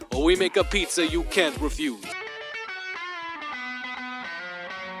Pizza. Or we make a pizza you can't refuse.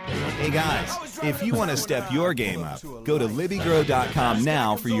 Hey guys, if you want to step your game up, go to LibbyGrow.com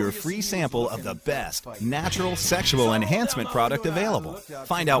now for your free sample of the best natural sexual enhancement product available.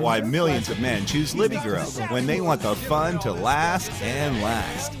 Find out why millions of men choose LibbyGrow when they want the fun to last and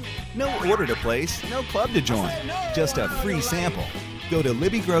last. No order to place, no club to join, just a free sample. Go to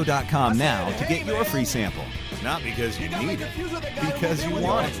LibbyGrow.com now to get your free sample. Not because you need it, because you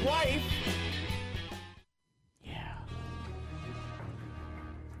want it.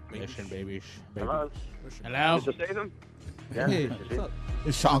 Mission, baby. Hello? Hello? Mr. Statham? Hey, This is it.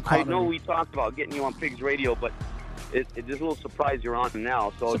 it's Sean I Connery. know we talked about getting you on Pigs Radio, but there's a little surprise you're on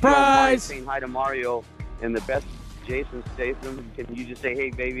now. So Surprise! if you don't mind saying hi to Mario and the best Jason Statham, can you just say, hey,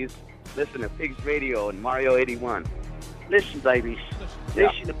 babies, listen to Pigs Radio and Mario 81. Listen, babies.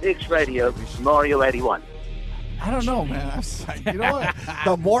 Listen to Pigs Radio, Mario 81. I don't know, man. I'm sorry. You know what?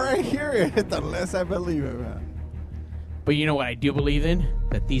 The more I hear it, the less I believe it, man. But you know what I do believe in?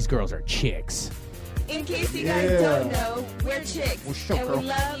 That these girls are chicks. In case you guys don't know, we're chicks, Well, sure, and girl. we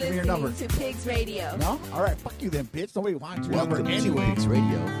love Give me your number. listening to Pigs Radio. No? All right, fuck you then, bitch. Nobody wants your Welcome number to anyway. Pigs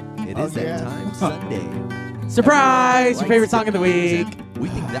Radio. It is Oh, that yeah. time, Sunday. Surprise! Your Everyone favorite likes song of the different week. music. We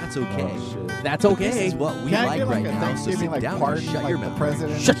think that's okay. That's okay. This is what we Can I like get like right a now. So Thanksgiving sit like down party, and shut like your the mouth.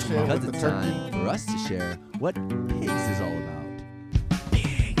 president and Shut shit Because with it's the turkey? time for us to share what pigs is all about.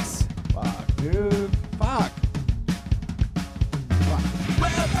 Pigs. Fuck, dude. Fuck.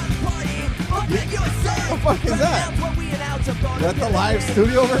 What the fuck is that? Is that the live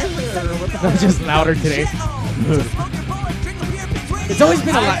studio version? Or what the That was just louder today. It's always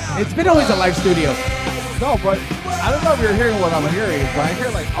been it's been always a live studio. No, but I don't know if you're hearing what I'm hearing, but I hear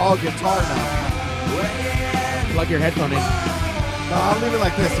like all guitar now. Plug your headphone in. No, I'll leave it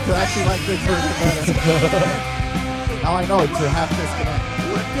like this because I actually like this version better. Now I know it's a half disconnect.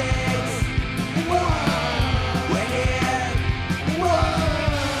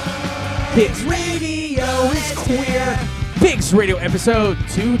 Pigs Radio is queer. Pigs Radio episode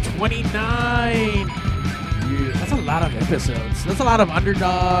 229. That's a lot of episodes. That's a lot of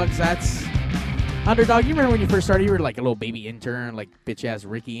underdogs. That's underdog. You remember when you first started? You were like a little baby intern, like bitch ass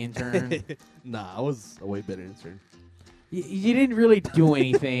Ricky intern. Nah, I was a way better intern. You didn't really do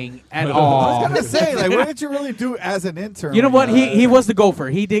anything at all. I was gonna say, like, what did you really do as an intern? You know what? Like, He was the gopher.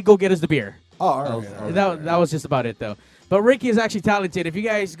 He did go get us the beer. Oh, all right. That was just about it, though. But Ricky is actually talented. If you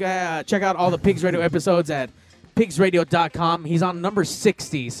guys check out all the Pigs Radio episodes at pigsradio.com, he's on number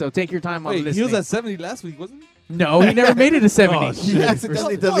 60, so take your time on Wait, listening. he was at 70 last week, wasn't he? No, he never made it to 70. Oh, He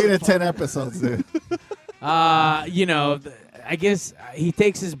accidentally deleted 10 episodes, dude. You know, I guess he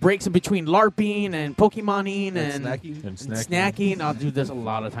takes his breaks in between LARPing and Pokemoning and snacking. And snacking. Oh, dude, there's a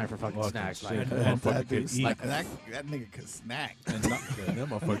lot of time for fucking snacks. Like, That could eat. that nigga could snack. And that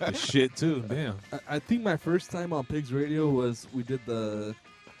motherfucker shit too. Damn. I think my first time on Pigs Radio was we did the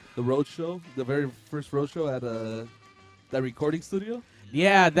road show, the very first road show at that recording studio.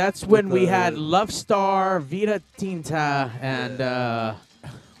 yeah, that's when With we the- had Love Star, Vita Tinta, and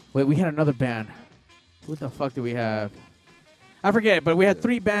wait, we had another band. Who the fuck did we have? I forget, but we had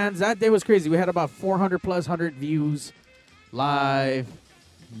 3 bands. That day was crazy. We had about 400 plus 100 views live.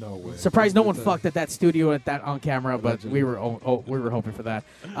 No way. Surprised no one fucked at that studio at that on camera, but we were we were hoping for that.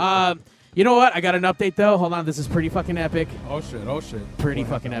 You know what? I got an update though. Hold on, this is pretty fucking epic. Oh shit! Oh shit! Pretty What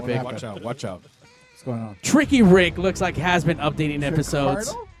fucking happened? epic. Watch out! Watch out! What's going on? Tricky Rick looks like has been updating episodes.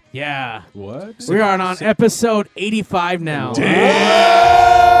 Ricardo? Yeah. What? We are on episode 85 now.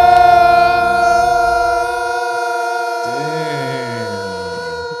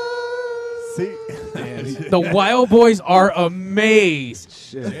 See, The Wild Boys are amazed.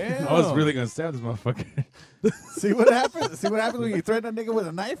 Shit. I was really gonna stab this motherfucker. see what happens? See what happens when you threaten a nigga with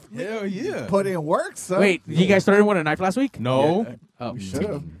a knife? Hell yeah! Put in work, son. Wait, you guys started with a knife last week? No. Oh, We should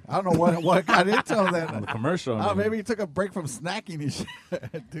have. I don't know what got into him then. On the commercial. Oh, maybe he took a break from snacking and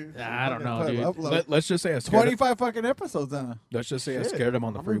shit, dude. I don't know, dude. Let's just say I scared him. 25 fucking episodes, then. Let's just say I Shit. scared him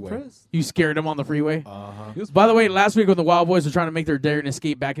on the I'm freeway. impressed. You scared him on the freeway? Uh-huh. By the way, last week when the Wild Boys were trying to make their daring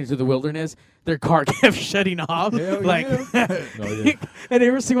escape back into the wilderness, their car kept shutting off. Hell Like, yeah. and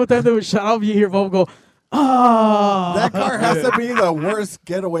every single time they would shut off, you hear Bob go, "Oh." That car has to be the worst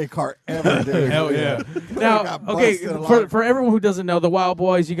getaway car ever, dude. Hell yeah. Now, Got okay, busted alive. for everyone who doesn't know, the Wild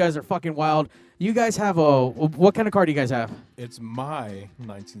Boys, you guys are fucking wild. You guys have what kind of car do you guys have? It's my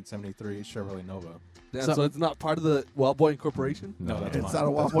 1973 Chevrolet Nova. Yeah, So- so it's not part of the Wild Boy Incorporation? No, that's It's mine. not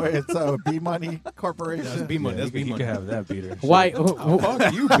a Wild Boy. It's a B Money Corporation. That's B-Money. Yeah, That's you B-Money. can have that beater. Why? Oh,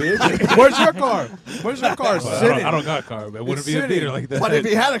 fuck you, bitch. Where's your car? Where's your car? Well, Sitting. I don't got a car, but it wouldn't It's be a beater sitting. like that. But if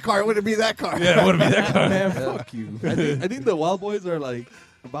he had a car, it wouldn't be that car. Yeah, it wouldn't be that car. Man, fuck you. I think the Wild Boys are like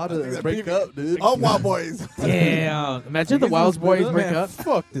about to break up, dude. Oh, Wild Boys. Damn. Imagine the Wild Boys break Man, up.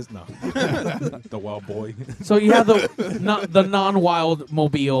 fuck this. No. The wild boy. So you have the non-wild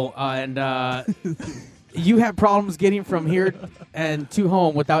mobile, and you have problems getting from here and to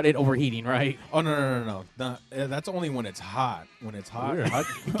home without it overheating, right? Oh, no. That's only when it's hot. When it's hot. We're hot.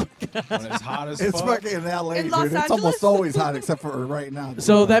 When it's hot as It's fuck. fucking LA, In dude. Los It's Angeles? almost always hot except for right now. dude.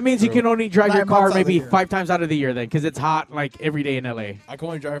 So that means you can only drive your 9 car months out of the maybe year. 5 times out of the year then, because it's hot like every day in LA. I can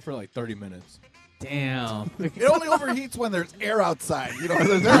only drive for like 30 minutes. Damn. It only overheats when there's air outside. You know, if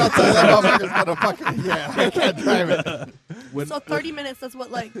there's air outside, that motherfucker's gonna fucking, yeah, I can't drive it. So 30 minutes, that's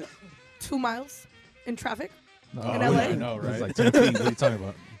what, like 2 miles in traffic? Oh, In LA? I know, right? It's like 10 feet. What are you talking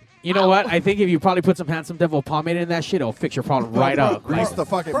about? You know what? I think if you probably put some Handsome Devil pomade in that shit, it'll fix your problem right up. Grease Like, the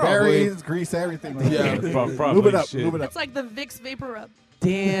fucking Probably. berries, grease everything. Yeah. Probably Lube it up, shit. lube it up. It's like the Vicks Vapor Rub.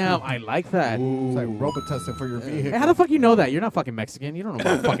 damn, I like that. It's like Robitussin for your vehicle. Hey, how the fuck you know that? You're not fucking Mexican. You don't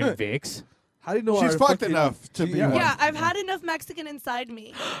know about fucking Vicks. How do you know She's our fucked fucking- enough to be Yeah. one. Yeah, I've had enough Mexican inside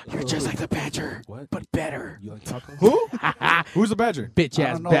me. You're just like the Badger, What? but better. You like tacos? Who? Who's the badger? Bitch I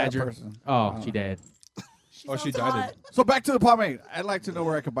ass don't know that Badger. person. Oh, she dead. Oh, she sounds died. hot. So back to the pomade. I'd like to know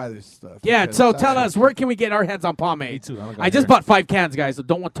where I could buy this stuff. Yeah, because so I- tell us, where can we get our hands on pomade? Me too. I don't got I just hair. bought 5 cans, guys, so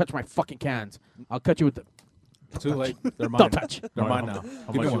don't want to touch my fucking cans. I'll cut you with the... Too late. They're mine. Don't touch. They're mine now.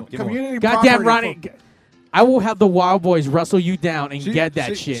 How Give much me you- one. Give me one. Community Goddamn, property Ronnie. I will have the Wild Boys wrestle you down and She- get that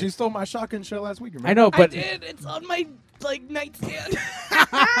she- shit. She stole my shotgun shell last week. I know, I but... did. It's on my like nightstand.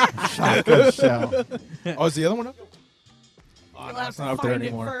 Shotgun shell. Oh, is the other one up? Oh, You'll no, have it's to not up there find it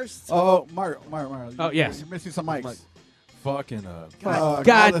anymore. first. Oh, Mario. Oh, yes. You're missing some mics. Fucking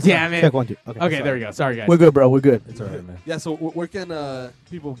God damn it. Check 1, 2. Okay, Okay, sorry. there we go. Sorry, guys. We're good, bro. We're good. It's all right, man. Yeah, so where can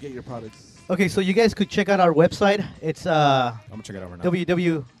people get your products? Okay, so you guys could check out our website. It's I'm gonna check it out right now.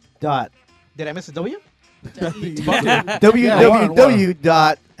 www. Did I miss a W? Yeah,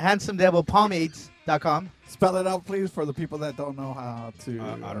 www.handsomedevilpomades.com. Spell it out, please, for the people that don't know how to.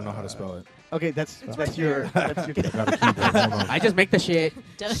 I don't know how to spell it. Okay, that's your. Got a keyboard. Hold on. I just make the shit.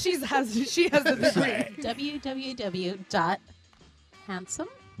 she has the degree. www.handsome,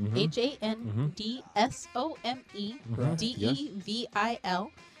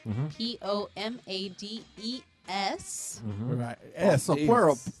 HANDSOMEDEVILPOMADES. Right. Yeah, so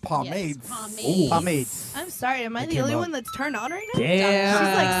plural pomades. Yes, pomades. Pomades. I'm sorry, am I the came only up. one that's turned on right now? Damn.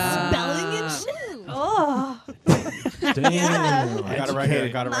 She's like spelling and shit. Oh, Damn. I got it right here. I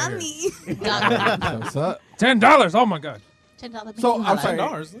got it right here. mommy. What's up? $10. Oh my god. $10 So, baby I'm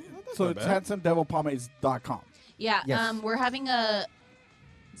salad. sorry. $10. So it's handsomedevilpomades.com. Yeah, Yes. we're having a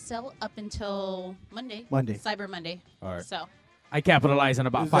sale up until Monday. Monday. Cyber Monday. All right. So I capitalize on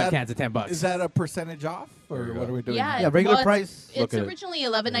about Is 5 that- cans at $10. Is that a percentage off, or There you what go. are we doing? yeah, Yeah, regular well, price. It's Look at it. originally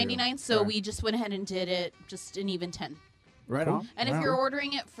 $11.99, so Alright. we just went ahead and did it just an even 10. Right on. And if right you're on.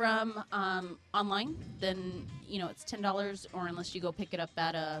 ordering it from online, then it's $10, or unless you go pick it up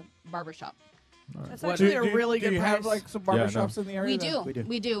at a barbershop. That's What- actually a really do good you price. have like some Yeah, no. barbershops in the area? We that- do.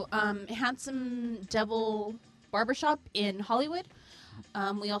 We do. Handsome Devil Barbershop in Hollywood.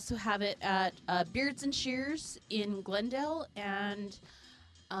 We also have it at Beards and Shears in Glendale and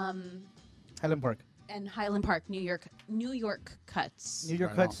Highland Park. Highland Park, New York. New York Cuts. New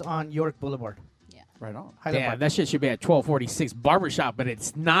York Right Cuts on York Boulevard. Right on. Highland Damn, Park. that shit should be at 1246 Barbershop, but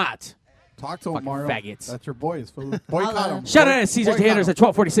it's not. Talk to him, Fucking Mario. faggots. That's your boys, fool. Boycott them. Shout out to Caesar Taters at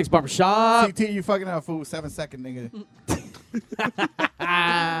 1246 Barbershop. CT, you fucking up, fool. 7-second, nigga.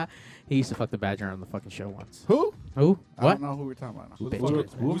 He used to fuck the Badger on the fucking show once. Who? Who? I What? don't know who we're talking about. Who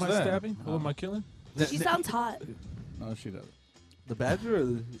Bitch. am I stabbing? Who am I killing? She sounds hot. No, she doesn't. The Badger or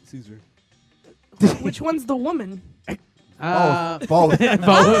the Caesar? Which one's the woman? Both. both.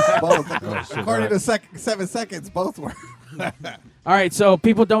 Both. According to 7 seconds, both were. All right, so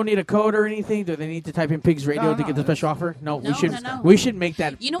people don't need a code or anything. Do they need to type in Pigs Radio No, to get the special offer? No, we No, should. no. We should make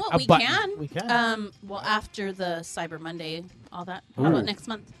that. You know what? a We button. can. We can. Well, after the Cyber Monday, all that. How Ooh. about next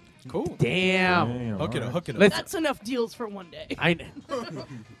month? Cool. Damn. Hook it up. Hook it up. Let's- That's enough deals for one day.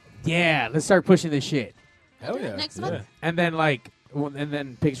 Yeah, let's start pushing this shit. Hell yeah. Next month. And then and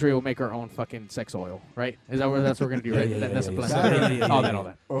then Pigs Radio will make our own fucking sex oil, right? Is that what that's what we're gonna do, right? That's the plan. All that.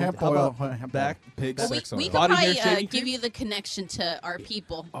 Hemp How oil. about back Pig Well, sex we oil. could Body probably hair shaving give you the connection to our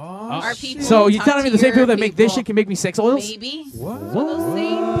people. Oh, Our people. So you talk telling me to the same your people that make this people. shit can make me sex oils? Maybe. What? Those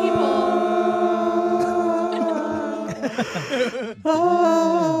same people.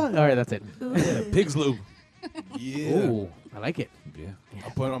 All right, that's it. Yeah, pig's lube. Yeah. Ooh, I like it. Yeah.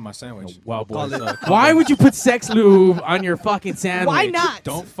 I'll put it on my sandwich. Wild boys. Why would you put sex lube on your fucking sandwich? Why not?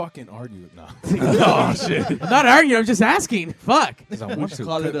 Don't fucking argue. No. Oh shit! I'm not arguing. I'm just asking. Fuck. 'Cause I We want should to.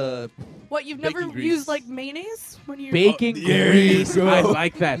 call it a What, you've never Bacon grease. used like mayonnaise when you're Bacon there grease. you go. I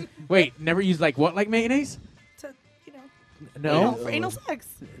like that. Wait, never used like what? Like mayonnaise? to, you know, No. for anal sex?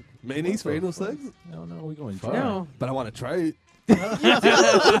 mayonnaise for anal sex? No, we going No. But I want to try it.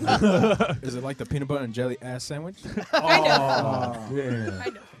 Is it like the peanut butter and jelly ass sandwich? Kind of. Yeah.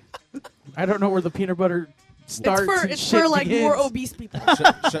 Kind of. I don't know where the peanut butter starts. and It's shit for like more begins. obese people.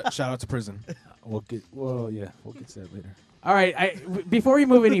 Shout out to prison. We'll get to that later. All right. Before we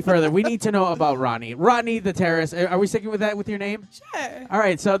move any further, we need to know about Ronnie. Ronnie the Terrorist. Are we sticking with that with your name? Sure. All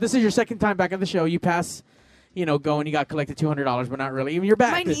right. So this is your second time back on the show. You pass, go and you got collected $200, but not really. Even you're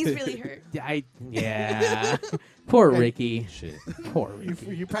back. My knees really hurt. Yeah. Poor Ricky. Shit. Poor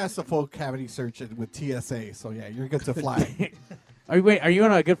Ricky. You passed the full cavity search with TSA, so yeah, you're good to fly. Are you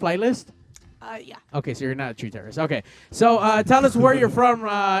on a good flight list? Yeah. Okay, so you're not a true terrorist. Okay, so tell us where you're from,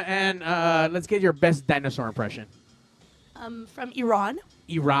 and let's get your best dinosaur impression. From Iran.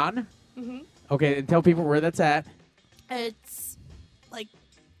 Iran? hmm Okay, and tell people where that's at. It's like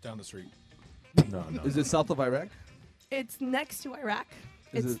Down the street. No. Is it south of Iraq? it's next to Iraq.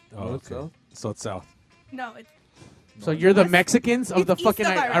 Is It's it Oh, north, okay. south? So it's south. no, it's So you're the West- Mexicans of it's the east fucking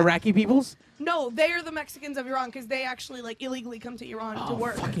of Iraq. Iraqi peoples? no. They are the Mexicans of Iran because they actually like illegally come to Iran to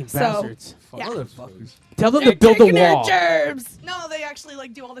work. Fucking so, bastards. Yeah. Motherfuckers. Tell them They're to build a taking our wall. germs. No, they actually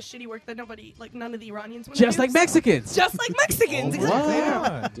like do all the shitty work that none of the Iranians want Just to do. like Mexicans. Just like Mexicans, exactly.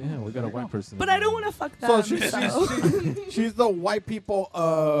 Wow. Damn, we got a white person. But I don't want to fuck them. So she's the white people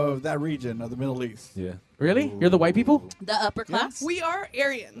of that region of the Middle East. Yeah. Really? You're the white people? The upper class. We are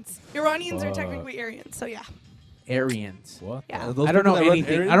Aryans. Iranians are Fuck. technically Aryans, so yeah. Aryans. What? Yeah. Those I don't know people that run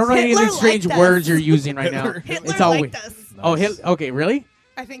anything. Aryans? I don't know any of the Hitler strange liked words us. you're using right now. Hitler it's all liked weird. us. Oh, okay, really?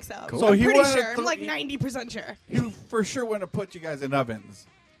 I think so. Cool. So I'm he pretty wanted sure. to- I'm like 90% sure. You for sure want to put you guys in ovens.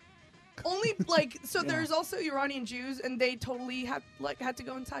 Only like so. There's also Iranian Jews, and they totally had to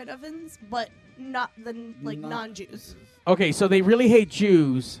go inside ovens, but not the non-Jews. Okay, so they really hate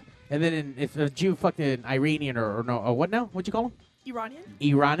Jews, and then if a Jew fucked an Iranian or what now? What'd you call him? Iranian.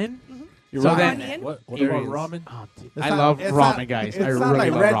 Iranian? Mm-hmm. So then, Iranian. What about Aryans. ramen? Oh, dude. It's I not- love it's ramen, not- guys. It's I not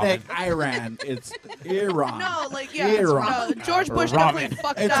really like love redneck ramen. Iran. It's Iran. No, like yeah, Iran. George Bush Ramen. definitely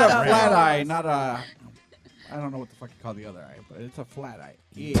fucked It's a that up. flat eye, not a. I don't know what the fuck you call the other eye, but it's a flat eye.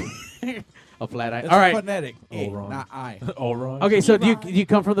 Yeah. A flat eye. It's All right. phonetic. Oh, Eh, wrong. not eye. All wrong. Okay, so do you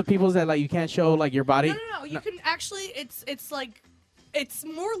come from the peoples that like you can't show like your body? No. You can actually. It's like, it's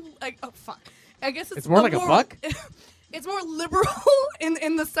more like oh fuck. I guess It's more like a fuck? It's more liberal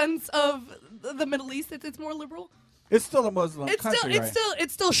in the sense of the Middle East. It's more liberal. It's still a Muslim It's country,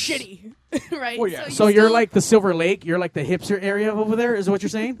 it's still shitty, right? Well, yeah. So you you're still- like the Silver Lake. You're like the hipster area over there. Is what you're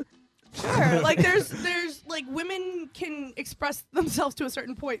saying? sure. Like there's like women can express themselves to a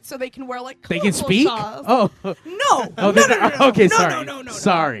certain point, so they can wear like They can colorful speak. shawls. Oh. No. Oh, no. Okay, No, sorry. no.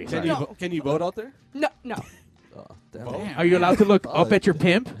 Sorry. Can you vote out there? No. Oh, damn. Are you allowed to look up at your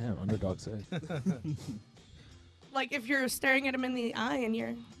pimp? Damn, underdog said. Like if you're staring at him in the eye and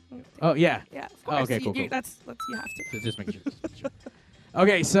you're. Oh yeah. Yeah. Of Oh, course. okay, cool, You cool. That's you have to. Just making sure. Just making sure.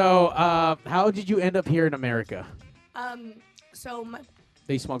 Okay, so how did you end up here in America? So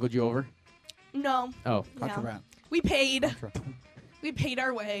They smuggled you over. no. Oh. No. Contraband. We paid. We paid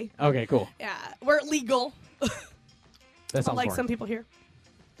our way. Okay, cool. Yeah, we're legal. That sounds Unlike boring. some people here.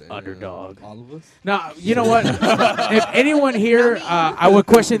 Underdog. All of us. Now, you know what? If anyone here, I would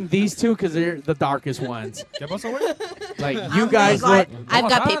question these two because they're the darkest ones. Like, you guys look... I've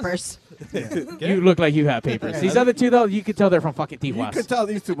got papers. You look like you have papers. These other two, though, you could tell they're from fucking You Tijuana. could tell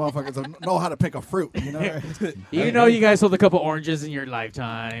these two motherfuckers know how to pick a fruit. You know, You know you guys sold a couple oranges in your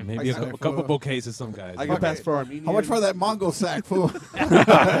lifetime. Maybe a couple bouquets to some guys. I can pass for Armenian. How much for that mango sack, fool?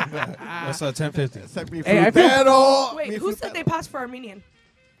 That's $10.50. Hey, I feel- Wait, who said they passed for Armenian?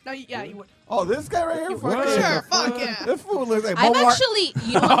 No, yeah, you would. Oh, this guy right here? For sure, fuck yeah. This fool looks like I've Momar. actually,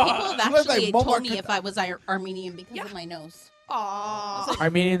 you know, people have Looks like actually Momar told me if I was Armenian because of my nose. Aww.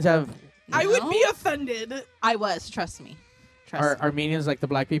 Armenians have... I would be offended. I was, trust me. Are Armenians like the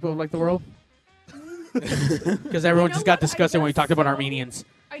black people of like the world? Because everyone just got disgusted when we talked about Armenians.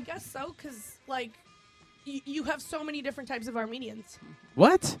 I guess so, because, like, you have so many different types of Armenians.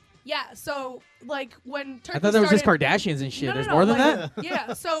 What? Yeah, so, like, when Turkey I thought there was just started- Kardashians and shit. No, There's no, more than like, that?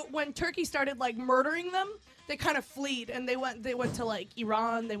 Yeah, so when Turkey started, like, murdering them, they kind of fled, and they went to, like,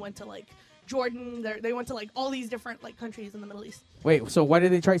 Iran, they went to, like, Jordan, they went to, like, all these different, like, countries in the Middle East. Wait, so why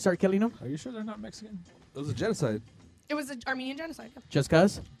did they try to start killing them? Are you sure they're not Mexican? It was a genocide. It was an Armenian genocide. Yeah. Just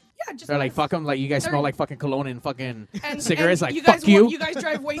cause? Yeah, just They're like, fuck them, like, you guys They're- smell like fucking cologne and fucking And, cigarettes, and like, you guys fuck you. You guys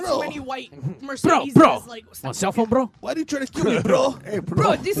drive way too many white Bro, Mercedes. bro. Like, Want cell phone, bro? Why do you try to kill me, bro? Hey,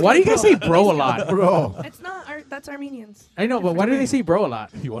 bro, this Why do you bro. guys say bro a lot? Bro. It's not. That's Armenians. I know, but why do they say bro a lot?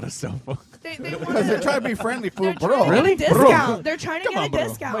 You want a cell phone? They Because they're trying to be friendly, fool. trying Bro. to Really? get a discount. They're trying to Come get on, a bro.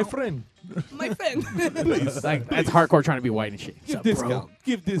 discount. My friend. My friend. Like, that's hardcore trying to be white and shit. Give What's up, discount.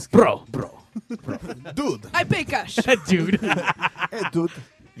 Give discount. Bro. Dude. I pay cash. Dude. Hey, dude.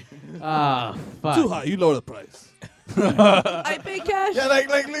 Ah, fuck. Too high. You lower the price. I pay cash. Yeah, like,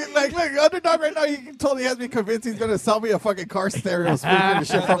 Underdog right now, you totally has me convinced he's going to sell me a fucking car stereo speaker and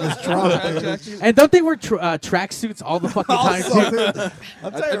shit from his trunk. And don't they wear track suits all the fucking time, Also, too? dude,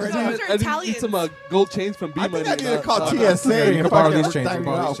 I'm telling you right now. Those are I need some gold chains from B I Money. think I need to call Yeah, TSA you and can borrow fucking these chains. time You you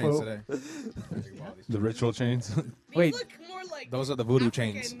borrow out, these chains fool. today. The ritual chains. Wait, Look more like Those are the voodoo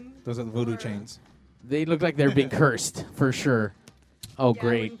chains. African Those are the voodoo or- chains. they look like they're being cursed, for sure. Oh, Yeah,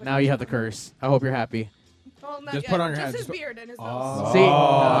 great. we- Now you have the curse. I hope you're happy. Well, not Just yet. put on your just hat. his Just- beard and his Oh, nose.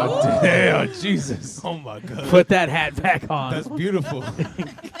 See? Damn, Jesus. Oh, my God. Put that hat back on. That's beautiful.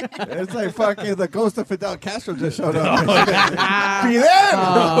 It's like fucking the ghost of Fidel Castro just showed up.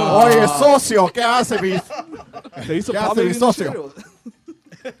 Fidel! Oye, socio, ¿qué hace, mi? They used to ¿Qué hace, pomade mi in the socio?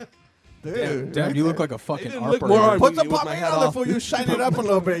 shit. Dude. Damn, you look like a fucking didn't look Arper. more here. Army. Put the with my pomade hat on there off. for you, shine it up a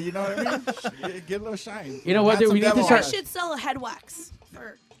little bit, you know what I mean? Get a little shine. You know what, Add dude, some we need to devil start- on I it. should sell a head wax.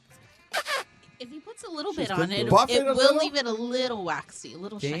 For, If he puts a little She's bit on good it, to buff it it a will little? leave it a little waxy, a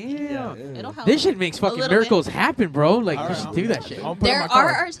little shiny. Damn. It'll help. This shit makes A fucking little miracles happen, bro. Like, All you right, should I'm- do that shit. I'll put it in There my car.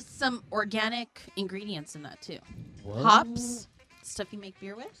 are some organic ingredients in that too. Hops, stuff you make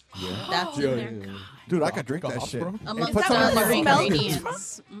beer with. Yeah. That's in there. Dude, I could drink Got that hops, shit. bro? And Amongst put some in my other smell milk.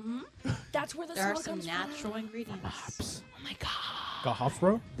 ingredients. that's where the There are smell some comes natural from. ingredients. Hops. Oh my god. Got hops,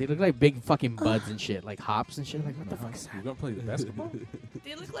 bro? They look like big fucking buds and shit, like hops and shit. Like, what the fuck is You that? gonna play the basketball?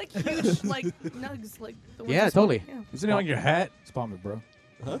 They look like huge, like nugs, like the ones Yeah, you smoke. totally. Yeah. Is it on your hat? Spam it, bro.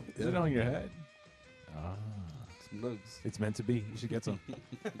 Huh? Is it on your hat? Ah, Some nugs. it's meant to be. You should get some.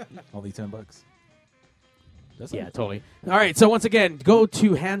 Only $10. That's Yeah, totally. All right, so once again, go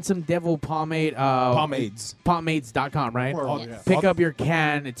to Handsome Devil Pomade. Pomades. Pomades.com, right? Oh, Yes. yeah. Pick up your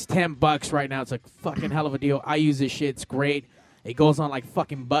can. It's $10 right now. It's a fucking hell of a deal. I use this shit. It's great. It goes on like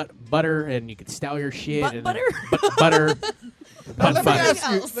fucking butter, and you can style your shit. Butt and butter? butter. Now, Butt let me butter.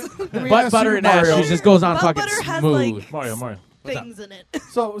 ask you. let me Butt ask butter you, and ass Mario. juice just goes on Butt fucking butter has, smooth. like, Mario. Things in it.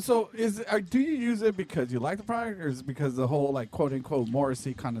 So do you use it because you like the product, or is it because the whole like quote unquote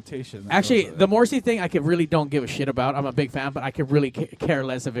Morrissey connotation? that Actually, goes with the it? Morrissey thing, I could really don't give a shit about. I'm a big fan, but I could really care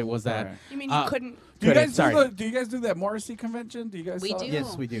less if it was that. Alright. You mean you couldn't? Do you couldn't, guys sorry. do you guys do that Morrissey convention? Do you guys? We sell do. it?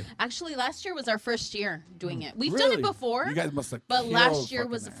 Yes, we do. Actually, last year was our first year doing it. We've done Really? it before, You guys must have. but killed last year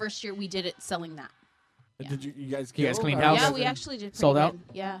fucking was the that. first year we did it selling that. Did you guys? You guys kill cleaned or- house? Yeah, we actually did pretty Sold out? good.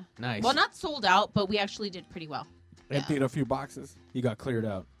 Yeah. Nice. Well, not sold out, but we actually did pretty well. Emptied a few boxes. You got cleared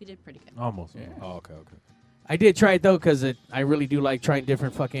out. We did pretty good. Almost. Oh, okay. I did try it though, because I really do like trying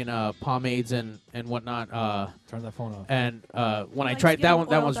different fucking pomades and whatnot. Turn that phone off. And when I Likes tried that getting one,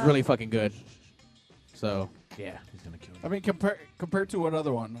 that oiled one's up. really fucking good. So yeah. He's gonna kill you. I mean, compared to what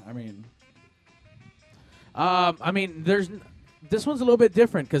other one? I mean, I mean, this one's a little bit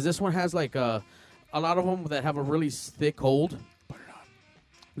different because this one has like a lot of them that have a really thick hold.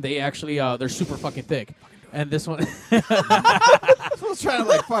 They actually they're super fucking thick, and this one I was trying to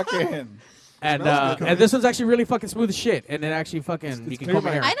like fucking. and this one's actually really fucking smooth as shit, and it actually fucking you can clear comb your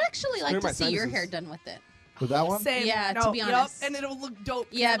my- hair. I'd actually like clear to my see your sinuses. hair done with it. With that one? Same. Yeah, no, to be yup, honest. and it'll look dope.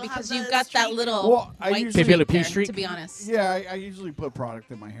 Yeah, It'll because have you've the got that streak. little Well, I white usually- streak Baby there, streak? to be honest. Yeah, I usually put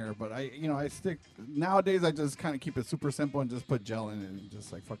product in my hair, but I stick nowadays. I just kind of keep it super simple and just put gel in it and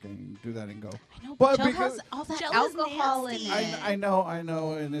just like fucking do that and go. I know, But but gel because- has all that Gel is alcohol in nasty. it. I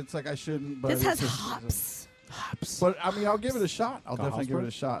know, and it's like I shouldn't. But This it's has just- hops. But I mean, I'll give it a shot. I'll Got definitely give it a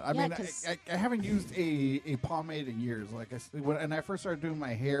house shot. I Yeah, mean, 'cause- I haven't used a pomade in years. Like when I first started doing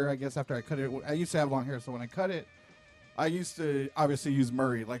my hair, I guess after I cut it, I used to have long hair, so when I cut it, I used to obviously use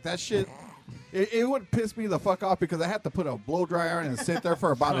Murray. Like that shit, it would piss me the fuck off because I had to put a blow dryer on and sit there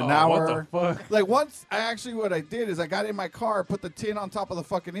for about an hour. What the fuck? Like once, what I did is I got in my car, put the tin on top of the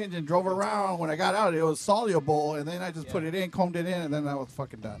fucking engine, drove around. When I got out, it was soluble, and then I just put it in, combed it in, and then I was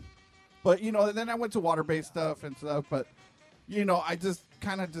fucking done. But then I went to water-based stuff and stuff. But I just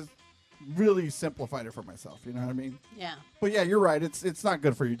kind of just really simplified it for myself. You know what I mean? Yeah. But yeah, you're right. It's not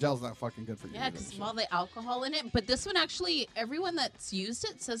good for you. Gel's not fucking good for you. Yeah, because of all the alcohol in it. But this one actually, everyone that's used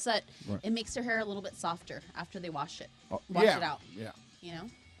it says that Right. it makes their hair a little bit softer after they wash it. Oh, Wash yeah, it out. Yeah, You know?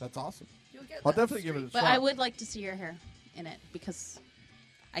 that's awesome. You'll get I'll that definitely give it a But shot. I would like to see your hair in it because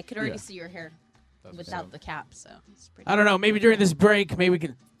I could already Yeah. see your hair That's without what's the cap. So it's pretty I don't know. Maybe during this break, maybe we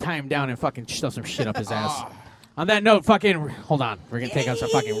can tie him down and fucking shove some shit up his ass. Ah. On that note, fucking hold on. We're gonna take out some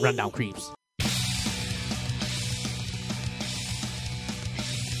fucking rundown creeps.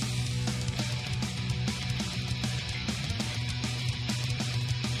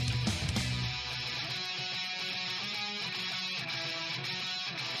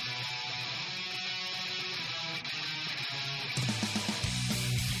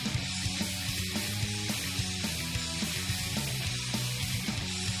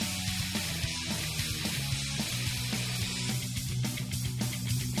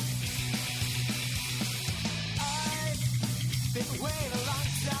 Been waiting a long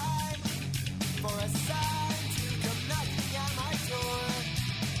time for a sign to come knocking at my door.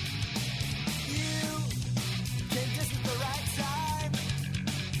 You came just at the right time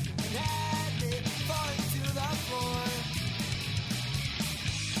and had me falling to the floor.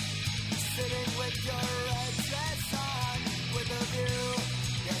 Sitting with your red dress on, with a view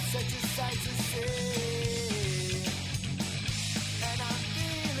you're such a sight to see. And I'm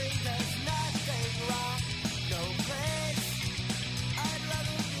feeling there's nothing wrong, no place I'd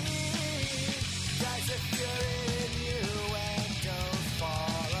rather be. Guys, if you're in you and don't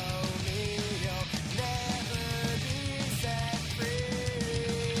follow me, you'll never be set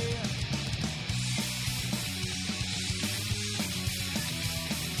free.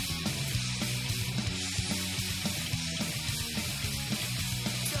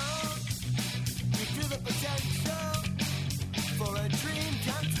 Don't you feel the potential for a dream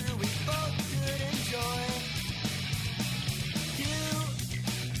come true we both could enjoy? You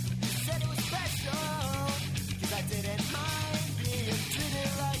said it was special, 'cause I didn't mind being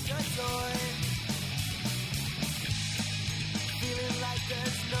treated like a toy. Feeling like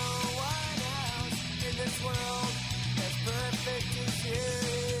there's no one else in this world as perfect as you.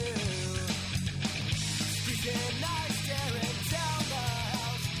 Squeezing eyes staring down the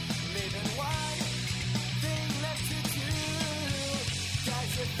house, leaving one thing left to do.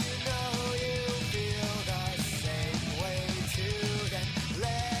 Guys, if you know you feel the same way too, then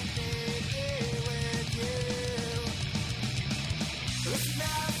let me be with you. Listen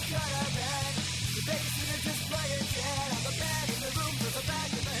now, cut a bed. The babysitter just playing dead on the bed in the room, to the back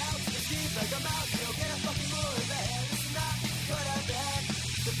of the house, to the sheet like a mouse. You'll get a fucking more in the head. Listen now, cut a bed.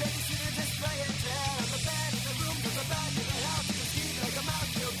 The babysitter just playing dead on the bed in the room, to the back of the house, to the sheet like a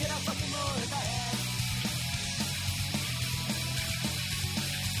mouse. You'll get a fucking more in the head.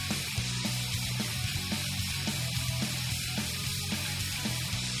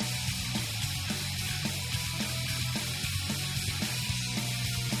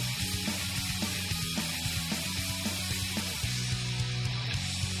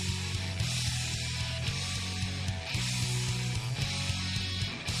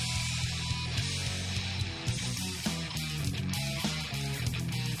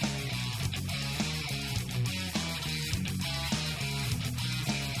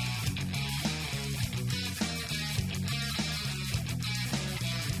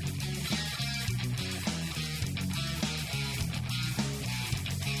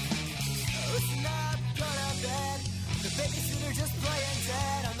 Listen up, go to bed. The babysitter just playing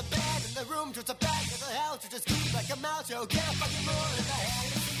dead on the bed in the room towards the back of the house. You just keep like a mouse, you'll get a fucking more in the head.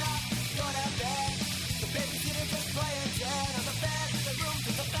 Listen up, go to bed. The babysitter just playing dead on the bed in the room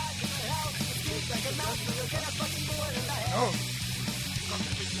towards the back of the house. You just keep like a mouse, you'll get a fucking more in the head.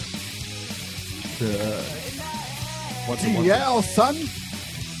 What's DL, son?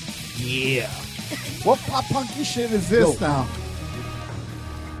 Yeah. What pop punky shit is this now?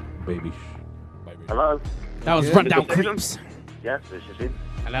 Baby. Hello? That was Yeah. Rundown This is Creeps. Yes, this is it.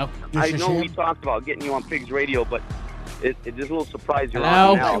 Hello? I know we talked about getting you on Pigs Radio, but it's a little surprise you're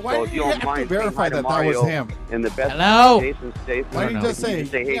Hello? on now. Why So do if you you don't have to mind, verify say hi to that that was Mario him? And the best Hello? Jason Statham. Why don't you just say,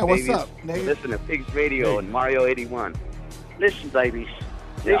 hey, yeah, what's babies, up, nigga? listen to Pigs Radio and Mario 81. Listen, babies.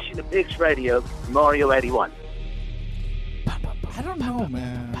 Listen to Pigs Radio, Mario 81. I don't know,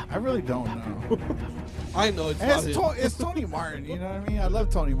 man. I really don't know. I know it's And not it's, him. it's Tony Martin, you know what I mean? I love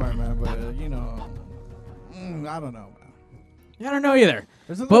Tony Martin, man, but, you know, I don't know, man. I don't know either.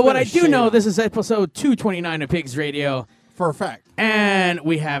 There's a little But what bit I of do shade know, on this is episode 229 of Pigs Radio. For a fact. And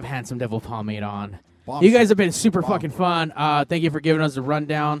we have Handsome Devil Pomade on. Bomb You guys shit. have been super Bomb. fucking fun. Thank you for giving us a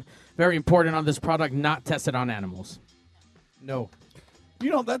rundown. Very important on this product, not tested on animals. No. You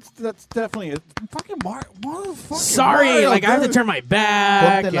know, that's definitely it. Fucking motherfucker. Sorry, Mario, like I have to dude. turn my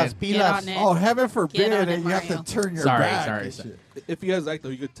back. Ponte las and- pilas. Oh, heaven forbid, on it, and you have to Mario. turn your Sorry, back. sorry, and sorry. shit. If you guys like, though,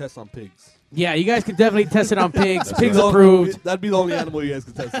 you could test on pigs. Yeah, you guys can definitely test it on pigs. Pigs That'd be approved. That'd be the only animal you guys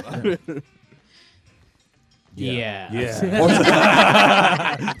could test it on.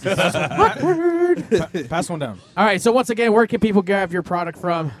 Pass one down. All right, so once again, where can people grab your product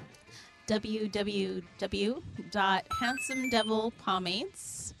from?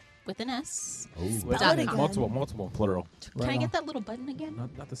 www.handsomedevilpomades with an S. Spell it again. Multiple, plural. Can I get that little button again?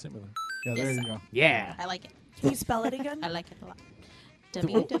 Not the similar. Yeah, there you go. Yeah. I like it. Can you spell it again? I like it a lot.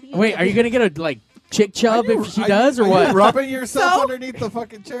 www. Wait, are you gonna get a like chick chub if she does or Are what? you rubbing yourself So? underneath the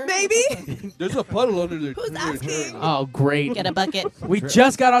fucking chair? Maybe. There's a puddle under there. Who's asking? Oh, great. Get a bucket. We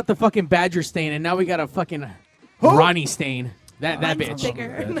just got out the fucking Badger stain, and now we got a fucking Ronnie stain. That Mine's bitch.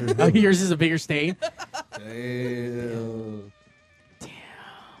 bigger. Oh, yours is a bigger stain. Damn.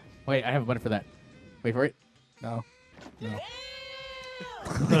 Wait, I have a button for that. Wait for it. No.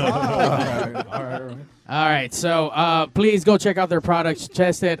 All right. All right, so please go check out their products,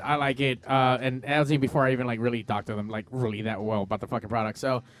 test it. I like it, and that was even before I even like really talked to them like really that well about the fucking product.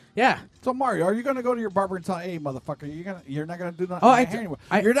 So yeah, So Mario, are you gonna go to your barber and tell, hey, motherfucker, you're not gonna do nothing? Oh, to my I- hair anymore.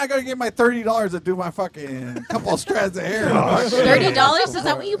 I- You're not gonna get my $30 to do my fucking couple of strands of hair. $30? Is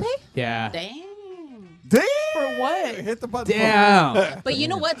that what you pay? yeah. Dang. Damn. For what? Hit the button. Damn. But you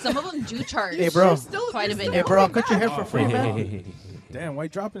know what? Some of them do charge. Hey, bro. Quite a bit. Hey, bro, I'll cut your hair for free, man. Hey, Damn, why you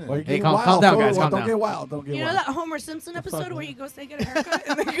dropping it? Well, you're Hey, getting calm wild, down, fool. guys, calm Don't down. get wild. Don't get You know wild. that Homer Simpson episode where he goes to get a haircut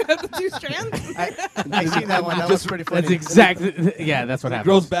and then you have the two strands? I seen that one. That was pretty funny. That's exactly. Yeah, that's what It happens.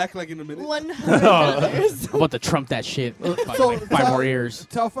 grows back like in a minute. $100. I'm about to trump that shit. So, Like 5 more years.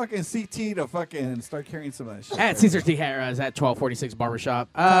 Tell fucking CT to fucking start carrying some of that shit. At Caesar Tijeras at 1246 Barbershop.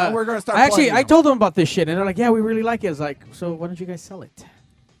 We're gonna start Actually, plugging I them. told them about this shit, and they're like, "Yeah, we really like it." I was like, "So why don't you guys sell it?"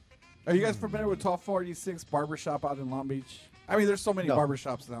 Are you guys familiar with 1246 Barbershop out in Long Beach? I mean, there's so many No.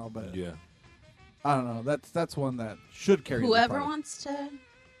 barbershops now, but Yeah. I don't know. That's one that should carry. the Whoever product. wants to,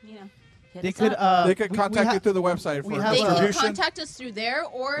 you know, hit They us could. up. They could contact you through the website we for have They can distribution. contact us through there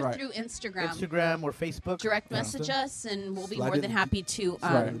or Right. through Instagram. Instagram or Facebook. Direct message us, and we'll be Slide more in than the- happy to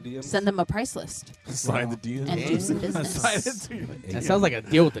slide in the DMs. send them a price list Slide the deal. and do some business. That sounds like a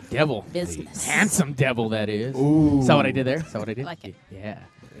deal with the devil. Business. Handsome devil, that is. Ooh. Is that what I did there? Is that what I did? Like it. Yeah.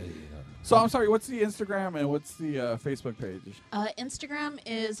 So I'm sorry. What's the Instagram and what's the Facebook page? Instagram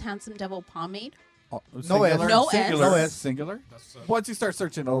is Handsome Devil Pomade. Oh, No S. singular? No S. Singular. No S. Singular. Once you start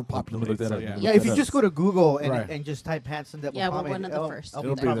searching, it'll populate. Look that So, up. yeah. Yeah, if you just go to Google and, Right. and just type Hanson Devil Yeah, we're Pomade, one of the I'll- first. I'll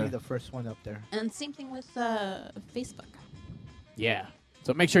It'll be be probably there. the first one up there. And same thing with Facebook. Yeah.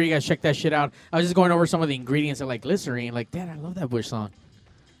 So make sure you guys check that shit out. I was just going over some of the ingredients of like glycerine. Like, Dad, I love that Bush song.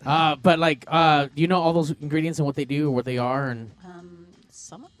 But like, you know all those ingredients and what they do, or what they are, and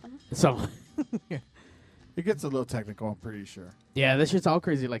Some of them. so. It gets a little technical. I'm pretty sure. Yeah, this shit's all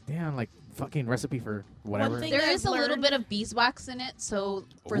crazy. Like, damn, like fucking recipe for whatever. One thing There I've is a little learned- bit of beeswax in it, so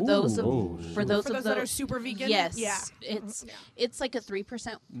for those of for those For of those that are super vegan? yes, Yeah. it's like a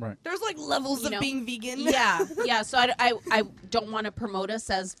 3%. Right. There's like levels You of know, being vegan. Yeah, yeah. So I don't want to promote us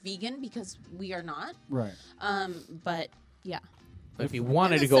as vegan because we are not. Right. But yeah. But if you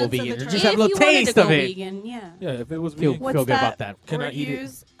wanted In to the go sense of vegan, the or term. just have a If little you wanted taste to of go it. vegan, yeah. Yeah, if it was Feel, vegan. What's feel good that about that. Can I word eat it?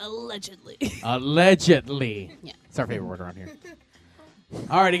 use? Allegedly. Allegedly. Yeah. It's our favorite word around here.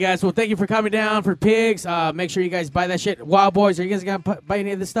 Alrighty, guys. Well, thank you for coming down for pigs. Make sure you guys buy that shit. Wild Boys, are you guys gonna buy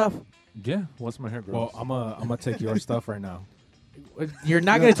any of this stuff? Yeah. Once my hair grows. Well, I'm gonna take your stuff right now. You're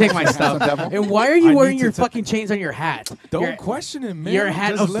not gonna take my stuff. And why are you wearing your fucking chains on your hat? Don't question it, man. Your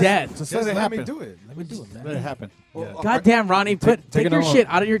hat Just of death. Just let me do it. Let me do it, man. Let it happen. Goddamn, Ronnie, take your shit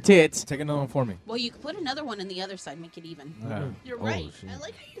out of your tits. Take another one for me. Well, you could put another one in the other side, make it even. You're right. I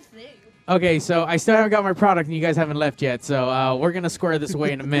like how you think. Okay, so I still haven't got my product, and you guys haven't left yet. So we're gonna square this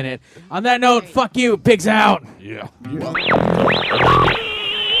away in a minute. On that note, fuck you, pigs out. Yeah.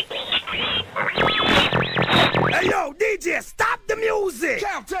 Hey yo, DJ, stop the music!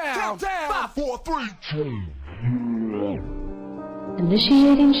 Countdown. 5, 4, 3, 2.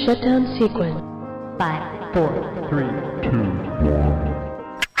 Initiating shutdown sequence. 5, 4, 3, 2, 1.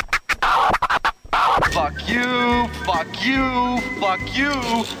 Fuck you, fuck you, fuck you.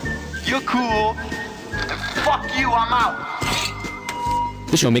 You're cool. Fuck you, I'm out.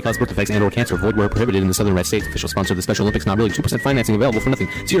 This show may cause birth defects and/or cancer. Void where prohibited in the Southern United States. Official sponsor of the Special Olympics. Not really. 2% financing available for nothing.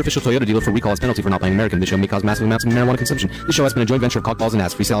 See your official Toyota dealer for recall as penalty for not buying American. This show may cause massive amounts of marijuana consumption. This show has been a joint venture of cockballs and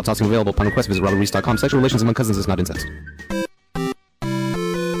ass. Free salad tossing available upon request. Visit robertreese.com. Sexual relations among cousins is not incest.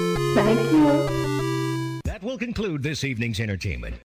 Thank you. That will conclude this evening's entertainment.